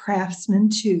axe, craftsmen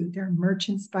too. They're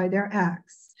merchants by their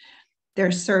axe.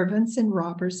 They're servants and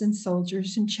robbers and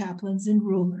soldiers and chaplains and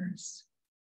rulers.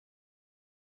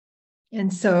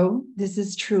 And so this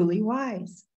is truly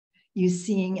wise. You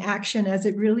seeing action as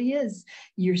it really is.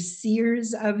 You're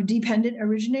seers of dependent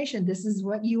origination. This is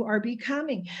what you are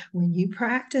becoming. When you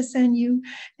practice and you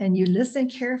listen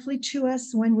carefully to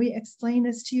us when we explain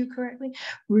this to you correctly,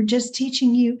 we're just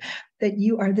teaching you that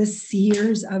you are the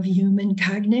seers of human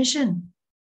cognition.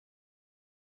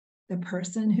 The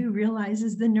person who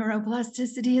realizes the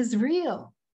neuroplasticity is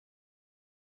real.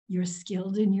 You're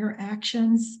skilled in your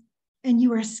actions and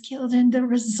you are skilled in the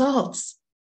results.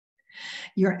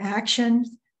 Your action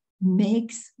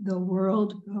makes the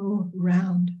world go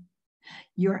round.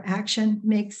 Your action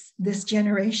makes this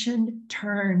generation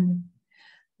turn.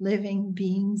 Living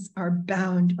beings are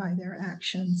bound by their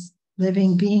actions.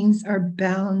 Living beings are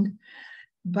bound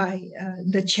by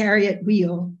the chariot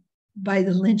wheel, by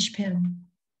the linchpin.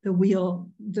 The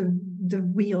wheel,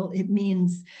 it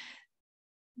means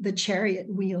the chariot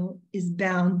wheel is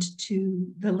bound to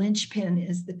the linchpin,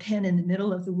 is the pin in the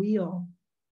middle of the wheel.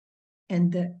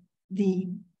 And the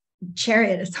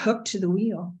chariot is hooked to the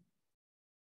wheel,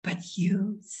 but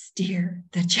you steer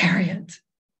the chariot.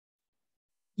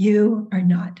 You are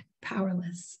not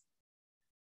powerless.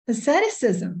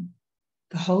 Asceticism,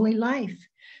 the holy life,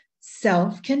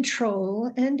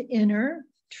 self-control and inner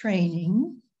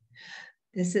training.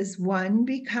 This is one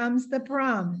becomes the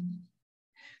Brahmin.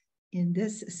 In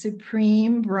this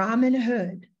supreme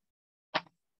Brahminhood,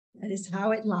 that is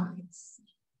how it lies.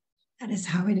 That is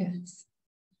how it is.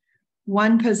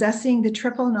 One possessing the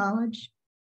triple knowledge,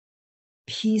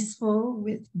 peaceful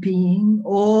with being,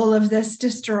 all of this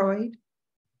destroyed.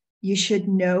 You should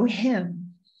know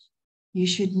him. You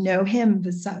should know him,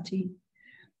 Vasettha.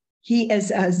 He is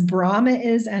as Brahma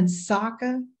is and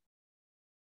Sakka,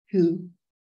 who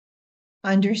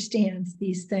understands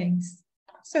these things.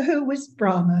 So who was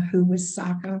Brahma? Who was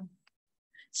Sakka?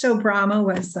 So Brahma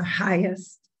was the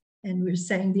highest. And we were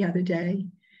saying the other day,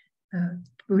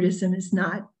 Buddhism is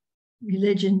not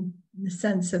religion in the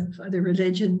sense of other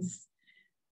religions.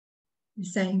 We're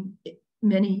saying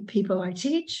many people I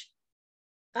teach,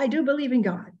 I do believe in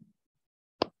God.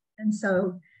 And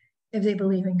so if they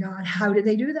believe in God, how do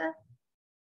they do that?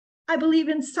 I believe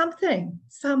in something,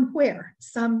 somewhere,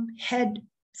 some head,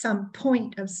 some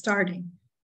point of starting.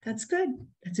 That's good.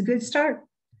 That's a good start.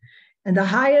 And the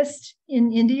highest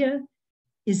in India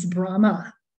is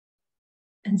Brahma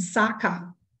and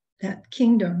Sakka, that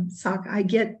kingdom. Sakka, I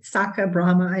get Sakka,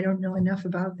 Brahma. I don't know enough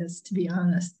about this, to be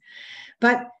honest.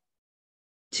 But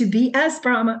to be as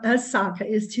Brahma, as Sakka,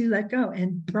 is to let go.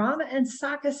 And Brahma and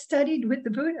Sakka studied with the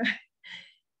Buddha.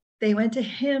 They went to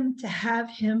him to have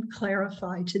him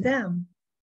clarify to them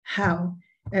how,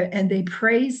 and they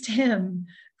praised him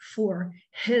for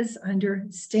his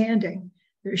understanding.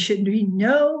 There should be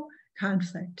no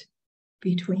conflict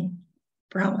between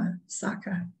Brahma,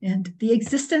 Sakka, and the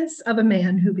existence of a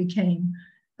man who became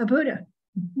a Buddha.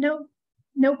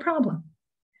 No problem.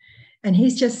 And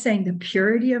he's just saying the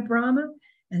purity of Brahma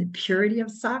and the purity of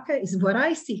Sakka is what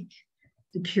I seek.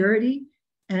 The purity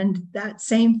and that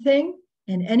same thing,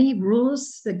 and any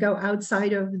rules that go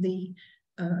outside of the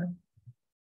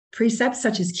precepts,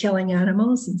 such as killing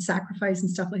animals and sacrifice and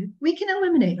stuff like that, we can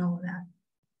eliminate all of that.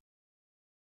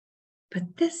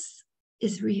 But this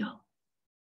is real.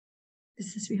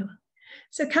 This is real.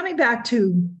 So coming back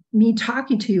to me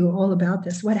talking to you all about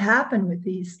this, what happened with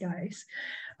these guys,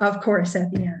 of course,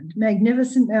 at the end,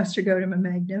 magnificent Master Gotama,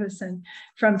 magnificent.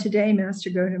 From today,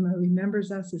 Master Gotama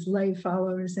remembers us as lay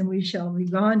followers, and we shall be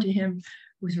gone to him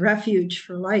with refuge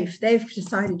for life. They've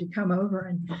decided to come over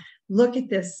and look at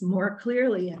this more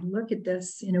clearly and look at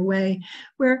this in a way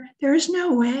where there is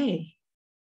no way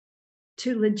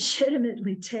to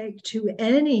legitimately take to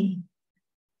any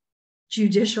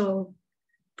judicial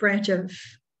branch of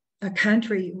a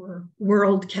country or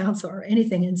world council or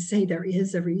anything and say there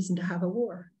is a reason to have a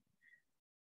war.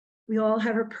 We all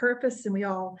have a purpose, and we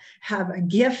all have a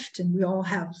gift, and we all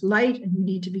have light, and we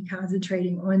need to be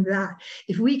concentrating on that.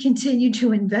 If we continue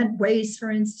to invent ways,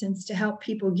 for instance, to help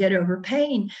people get over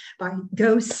pain by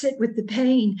go sit with the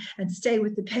pain and stay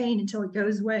with the pain until it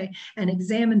goes away and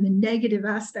examine the negative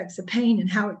aspects of pain and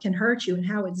how it can hurt you and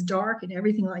how it's dark and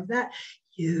everything like that,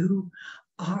 you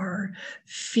are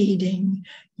feeding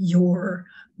your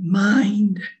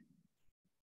mind.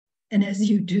 And as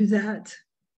you do that,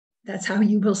 that's how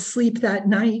you will sleep that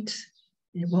night.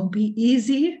 It won't be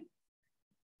easy.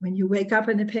 When you wake up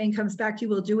and the pain comes back, you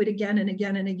will do it again and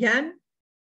again and again.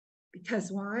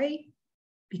 Because why?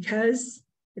 Because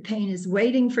the pain is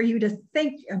waiting for you to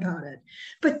think about it.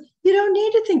 But you don't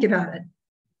need to think about it.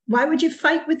 Why would you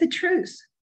fight with the truth?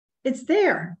 It's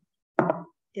there.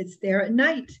 It's there at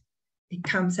night. It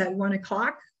comes at 1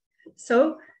 o'clock.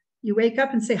 So you wake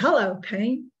up and say, hello,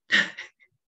 pain.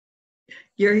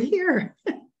 You're here.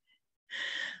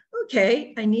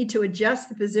 Okay, I need to adjust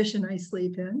the position I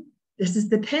sleep in. This is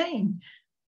the pain.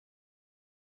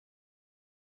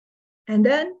 And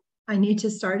then I need to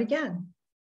start again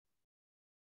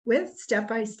with step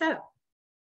by step.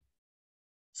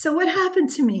 So what happened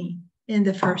to me in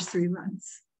the first 3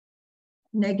 months?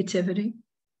 Negativity,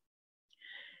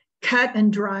 cut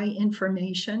and dry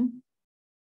information,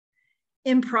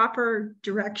 improper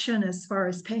direction as far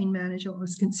as pain management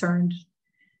was concerned,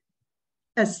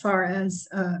 as far as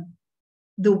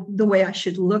the way I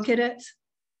should look at it.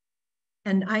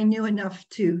 And I knew enough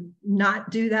to not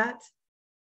do that.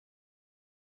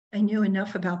 I knew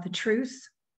enough about the truth.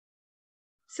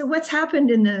 So what's happened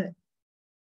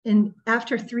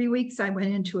after 3 weeks, I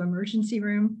went into emergency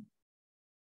room.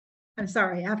 I'm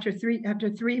sorry, after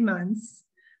three months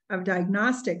of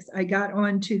diagnostics, I got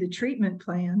onto the treatment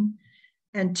plan.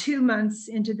 And 2 months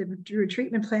into the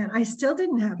treatment plan, I still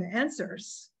didn't have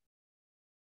answers,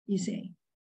 you see.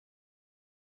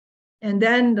 And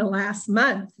then the last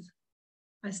month,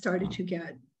 I started to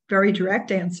get very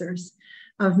direct answers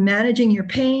of managing your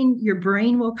pain. Your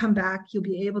brain will come back. You'll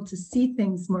be able to see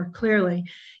things more clearly.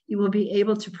 You will be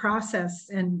able to process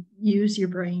and use your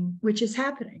brain, which is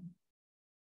happening.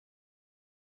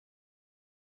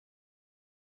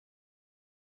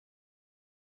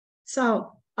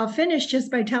 So I'll finish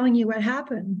just by telling you what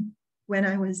happened when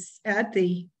I was at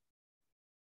the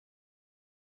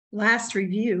last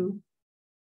review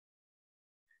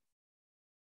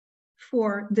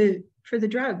for the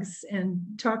drugs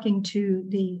and talking to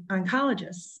the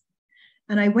oncologists.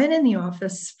 And I went in the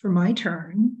office for my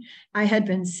turn. I had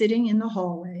been sitting in the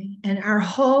hallway, and our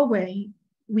hallway,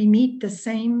 we meet the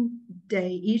same day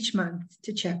each month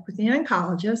to check with the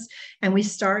oncologist, and we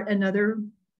start another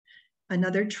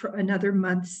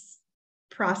month's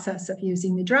process of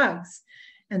using the drugs.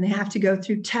 And they have to go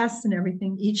through tests and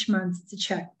everything each month to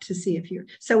check to see if you're.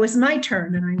 So it was my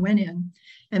turn, and I went in.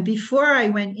 And before I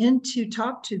went in to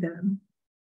talk to them,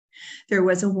 there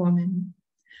was a woman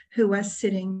who was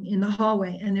sitting in the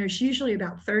hallway. And there's usually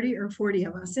about 30 or 40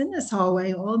 of us in this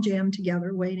hallway, all jammed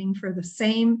together, waiting for the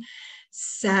same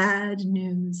sad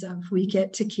news of we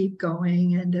get to keep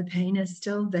going and the pain is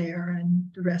still there and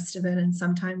the rest of it. And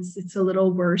sometimes it's a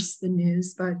little worse, the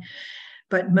news,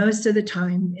 but most of the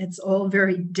time it's all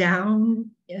very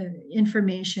down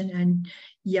information. And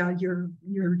yeah,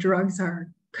 your drugs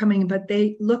are coming, but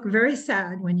they look very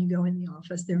sad when you go in the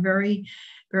office. They're very,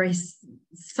 very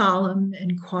solemn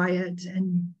and quiet,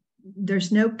 and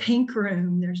there's no pink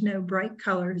room. There's no bright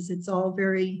colors. It's all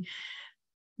very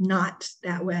not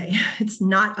that way. It's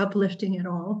not uplifting at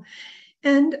all.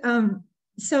 And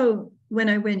so when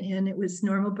I went in, it was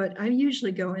normal, but I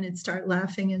usually go in and start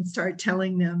laughing and start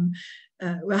telling them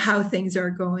how things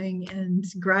are going, and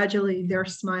gradually they're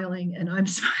smiling and I'm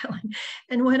smiling.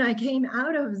 And when I came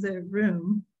out of the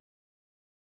room,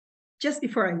 just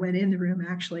before I went in the room,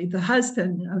 actually, the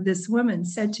husband of this woman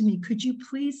said to me, "Could you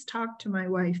please talk to my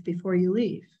wife before you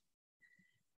leave?"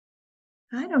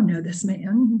 I don't know this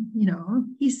man,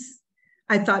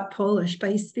 I thought Polish,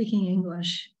 but he's speaking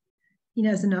English. He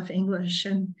knows enough English.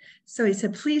 And so he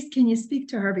said, "Please, can you speak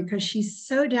to her, because she's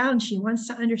so down. She wants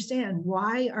to understand,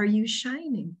 why are you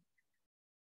shining?"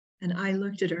 And I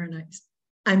looked at her and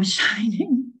I'm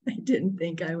shining. I didn't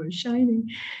think I was shining.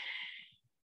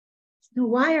 No,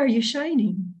 why are you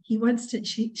shining?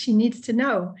 She needs to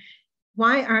know,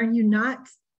 why are you not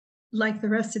like the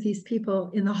rest of these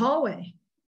people in the hallway?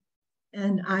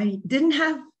 And I didn't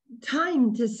have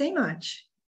time to say much.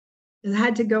 I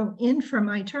had to go in for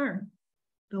my turn.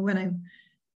 But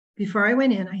before I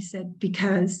went in, I said,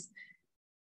 because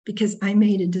I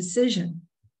made a decision.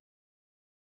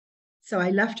 So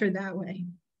I left her that way.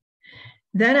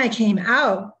 Then I came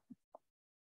out,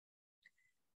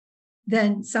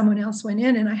 then someone else went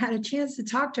in, and I had a chance to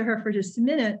talk to her for just a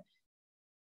minute.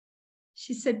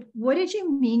 She said, "What did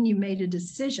you mean you made a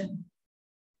decision?"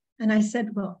 And I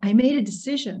said, "Well, I made a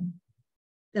decision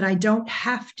that I don't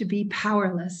have to be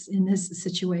powerless in this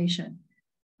situation.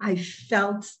 I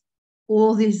felt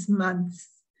all these months,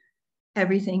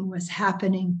 everything was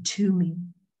happening to me.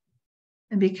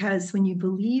 And because when you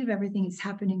believe everything is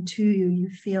happening to you, you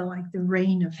feel like the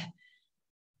rain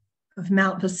of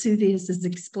Mount Vesuvius's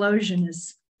explosion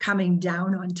is coming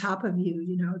down on top of you.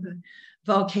 You know, the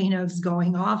volcano's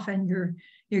going off and you're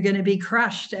going to be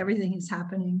crushed. Everything is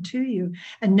happening to you.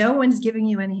 And no one's giving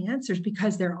you any answers,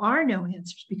 because there are no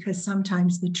answers, because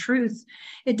sometimes the truth,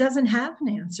 it doesn't have an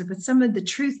answer, but some of the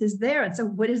truth is there. And so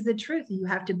what is the truth? You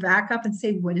have to back up and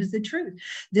say, what is the truth?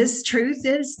 This truth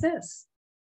is this.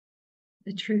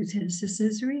 The truth is this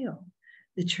is real.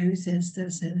 The truth is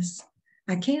this is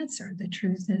a cancer. The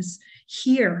truth is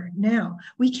here now.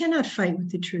 We cannot fight with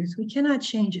the truth. We cannot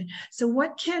change it. So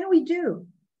what can we do?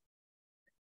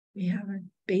 We have a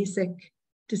basic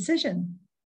decision.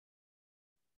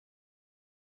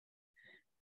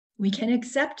 We can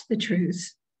accept the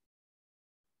truth,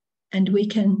 and we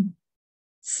can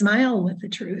smile with the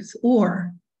truth,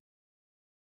 or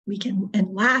we can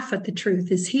and laugh at the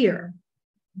truth is here.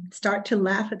 Start to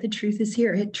laugh at the truth is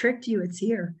here. It tricked you, it's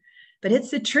here. But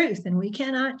it's the truth, and we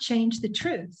cannot change the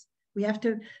truth. We have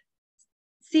to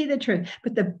see the truth.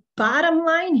 But the bottom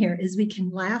line here is we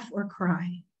can laugh or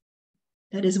cry.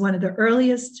 That is one of the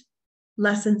earliest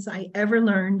lessons I ever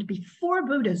learned before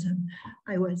Buddhism.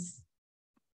 I was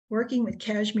working with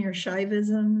Kashmir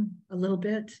Shaivism a little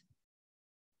bit.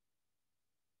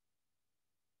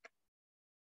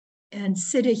 And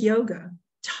Siddha Yoga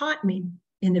taught me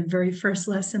in the very first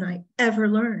lesson I ever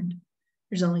learned.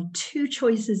 There's only two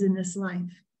choices in this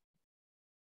life.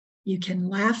 You can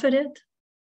laugh at it,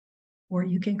 or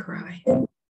you can cry.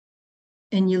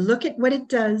 And you look at what it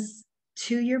does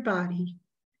to your body.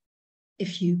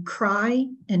 If you cry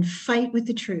and fight with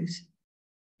the truth,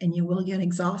 and you will get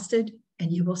exhausted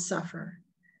and you will suffer.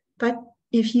 But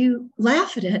if you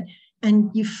laugh at it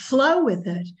and you flow with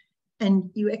it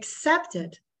and you accept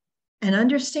it and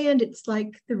understand it's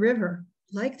like the river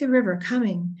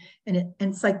coming, and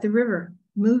it's like the river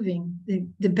moving,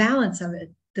 the balance of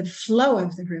it, the flow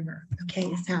of the river, okay,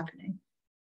 is happening.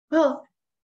 Well,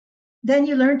 then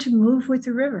you learn to move with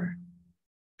the river,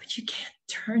 but you can't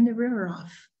turn the river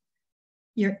off.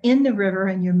 You're in the river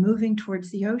and you're moving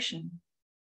towards the ocean.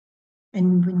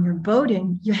 And when you're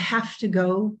boating, you have to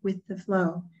go with the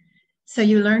flow. So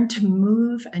you learn to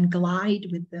move and glide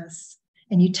with this,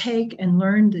 and you take and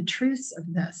learn the truths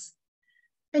of this.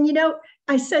 And you know,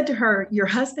 I said to her, your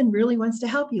husband really wants to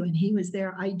help you. And he was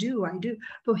there. I do.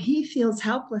 But he feels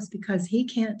helpless because he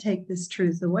can't take this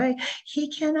truth away. He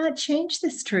cannot change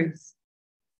this truth.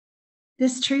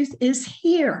 This truth is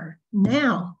here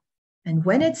now. And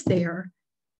when it's there,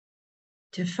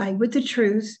 to fight with the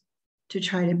truth, to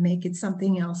try to make it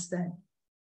something else that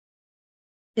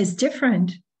is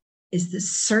different, is the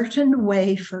certain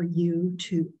way for you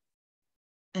to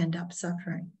end up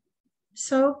suffering.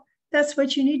 So that's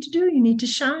what you need to do. You need to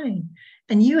shine.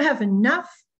 And you have enough.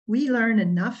 We learn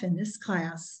enough in this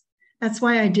class. That's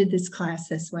why I did this class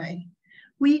this way.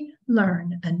 We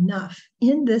learn enough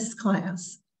in this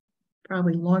class,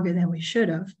 probably longer than we should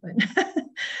have, but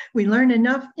we learn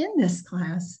enough in this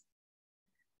class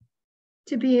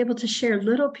to be able to share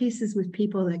little pieces with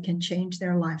people that can change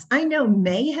their lives. I know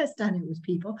May has done it with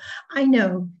people. I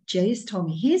know Jay's told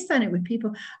me he's done it with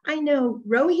people. I know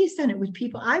Rohi's done it with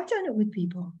people. I've done it with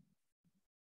people.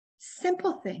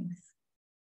 Simple things.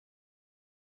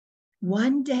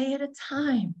 One day at a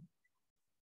time.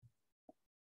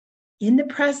 In the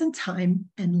present time,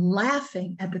 and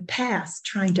laughing at the past,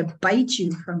 trying to bite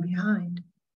you from behind.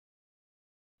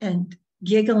 And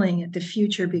giggling at the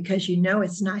future because you know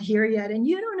it's not here yet and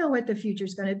you don't know what the future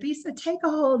is going to be. So take a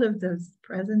hold of this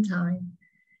present time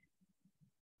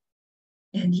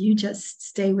and you just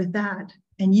stay with that.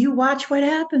 And you watch what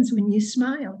happens when you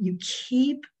smile. You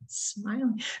keep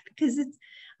smiling because it's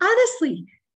honestly,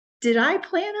 did I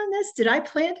plan on this? Did I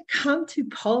plan to come to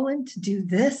Poland to do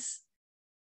this?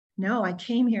 No, I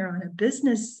came here on a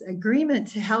business agreement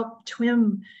to help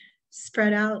TWIM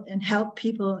spread out and help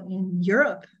people in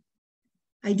Europe.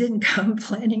 I didn't come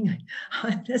planning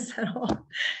on this at all.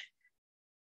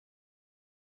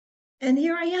 And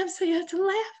here I am, so you have to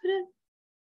laugh at it.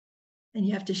 And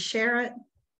you have to share it.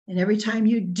 And every time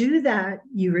you do that,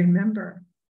 you remember.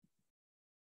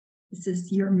 This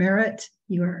is your merit.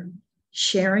 You are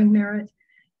sharing merit.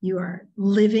 You are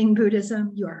living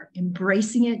Buddhism. You are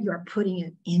embracing it. You are putting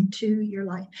it into your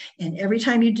life. And every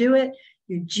time you do it,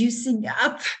 you're juicing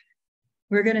up.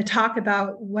 We're going to talk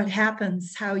about what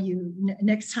happens, how you,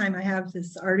 next time I have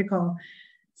this article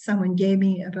someone gave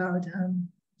me about,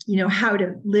 how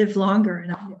to live longer.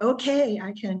 And I'm okay,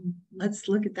 let's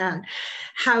look at that.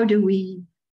 How do we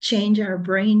change our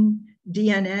brain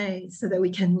DNA so that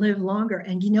we can live longer?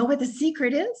 And you know what the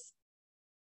secret is?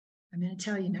 I'm going to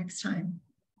tell you next time.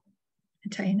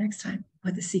 I'll tell you next time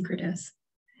what the secret is.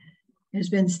 There's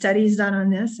been studies done on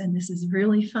this, and this is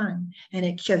really fun. And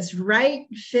it just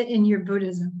fit in your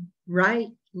Buddhism, right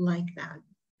like that.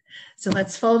 So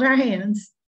let's fold our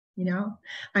hands.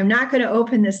 I'm not going to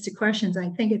open this to questions. I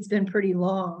think it's been pretty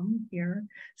long here.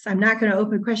 So I'm not going to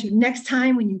open questions. Next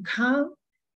time when you come,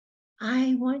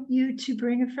 I want you to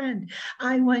bring a friend.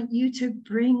 I want you to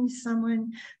bring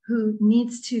someone who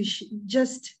needs to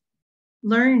just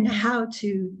learn how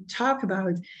to talk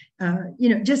about,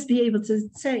 just be able to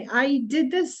say, I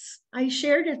did this, I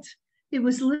shared it. It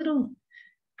was little.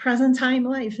 Present time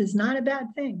life is not a bad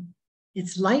thing.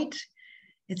 It's light,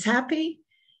 it's happy.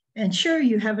 And sure,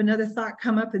 you have another thought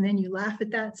come up and then you laugh at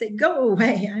that and say, go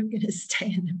away, I'm going to stay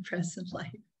in the present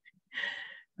life.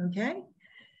 Okay?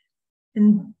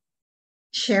 And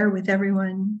share with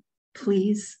everyone,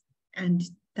 please. And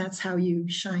that's how you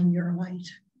shine your light.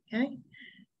 Okay?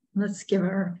 Let's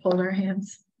hold our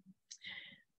hands.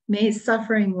 May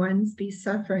suffering ones be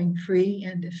suffering free,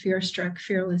 and the fear-struck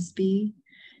fearless be.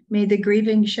 May the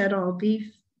grieving shed all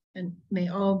beef, and may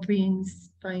all beings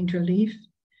find relief.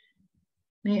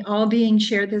 May all beings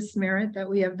share this merit that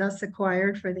we have thus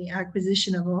acquired for the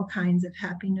acquisition of all kinds of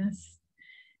happiness.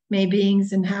 May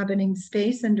beings inhabiting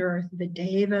space and earth, the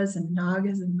devas and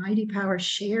nagas and mighty powers,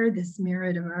 share this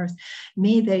merit of ours.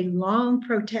 May they long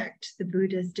protect the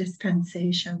Buddha's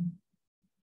dispensation.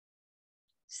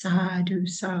 Sadhu,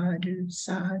 sadhu,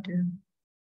 sadhu.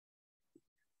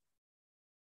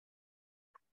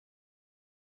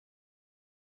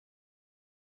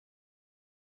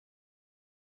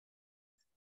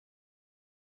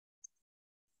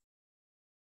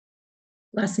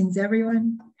 Blessings,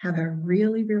 everyone. Have a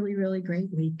really, really, really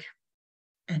great week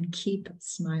and keep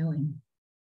smiling.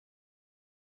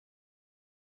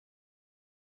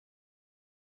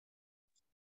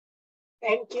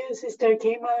 Thank you, Sister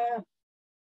Khema.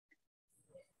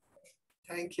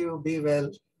 Thank you. Be well.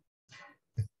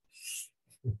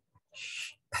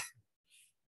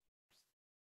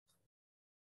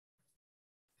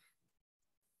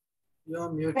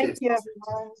 You're muted. Thank you,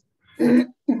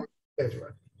 everyone.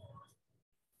 Everyone.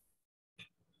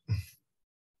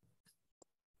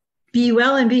 Be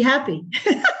well and be happy.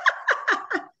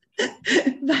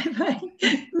 Bye-bye.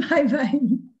 Bye-bye.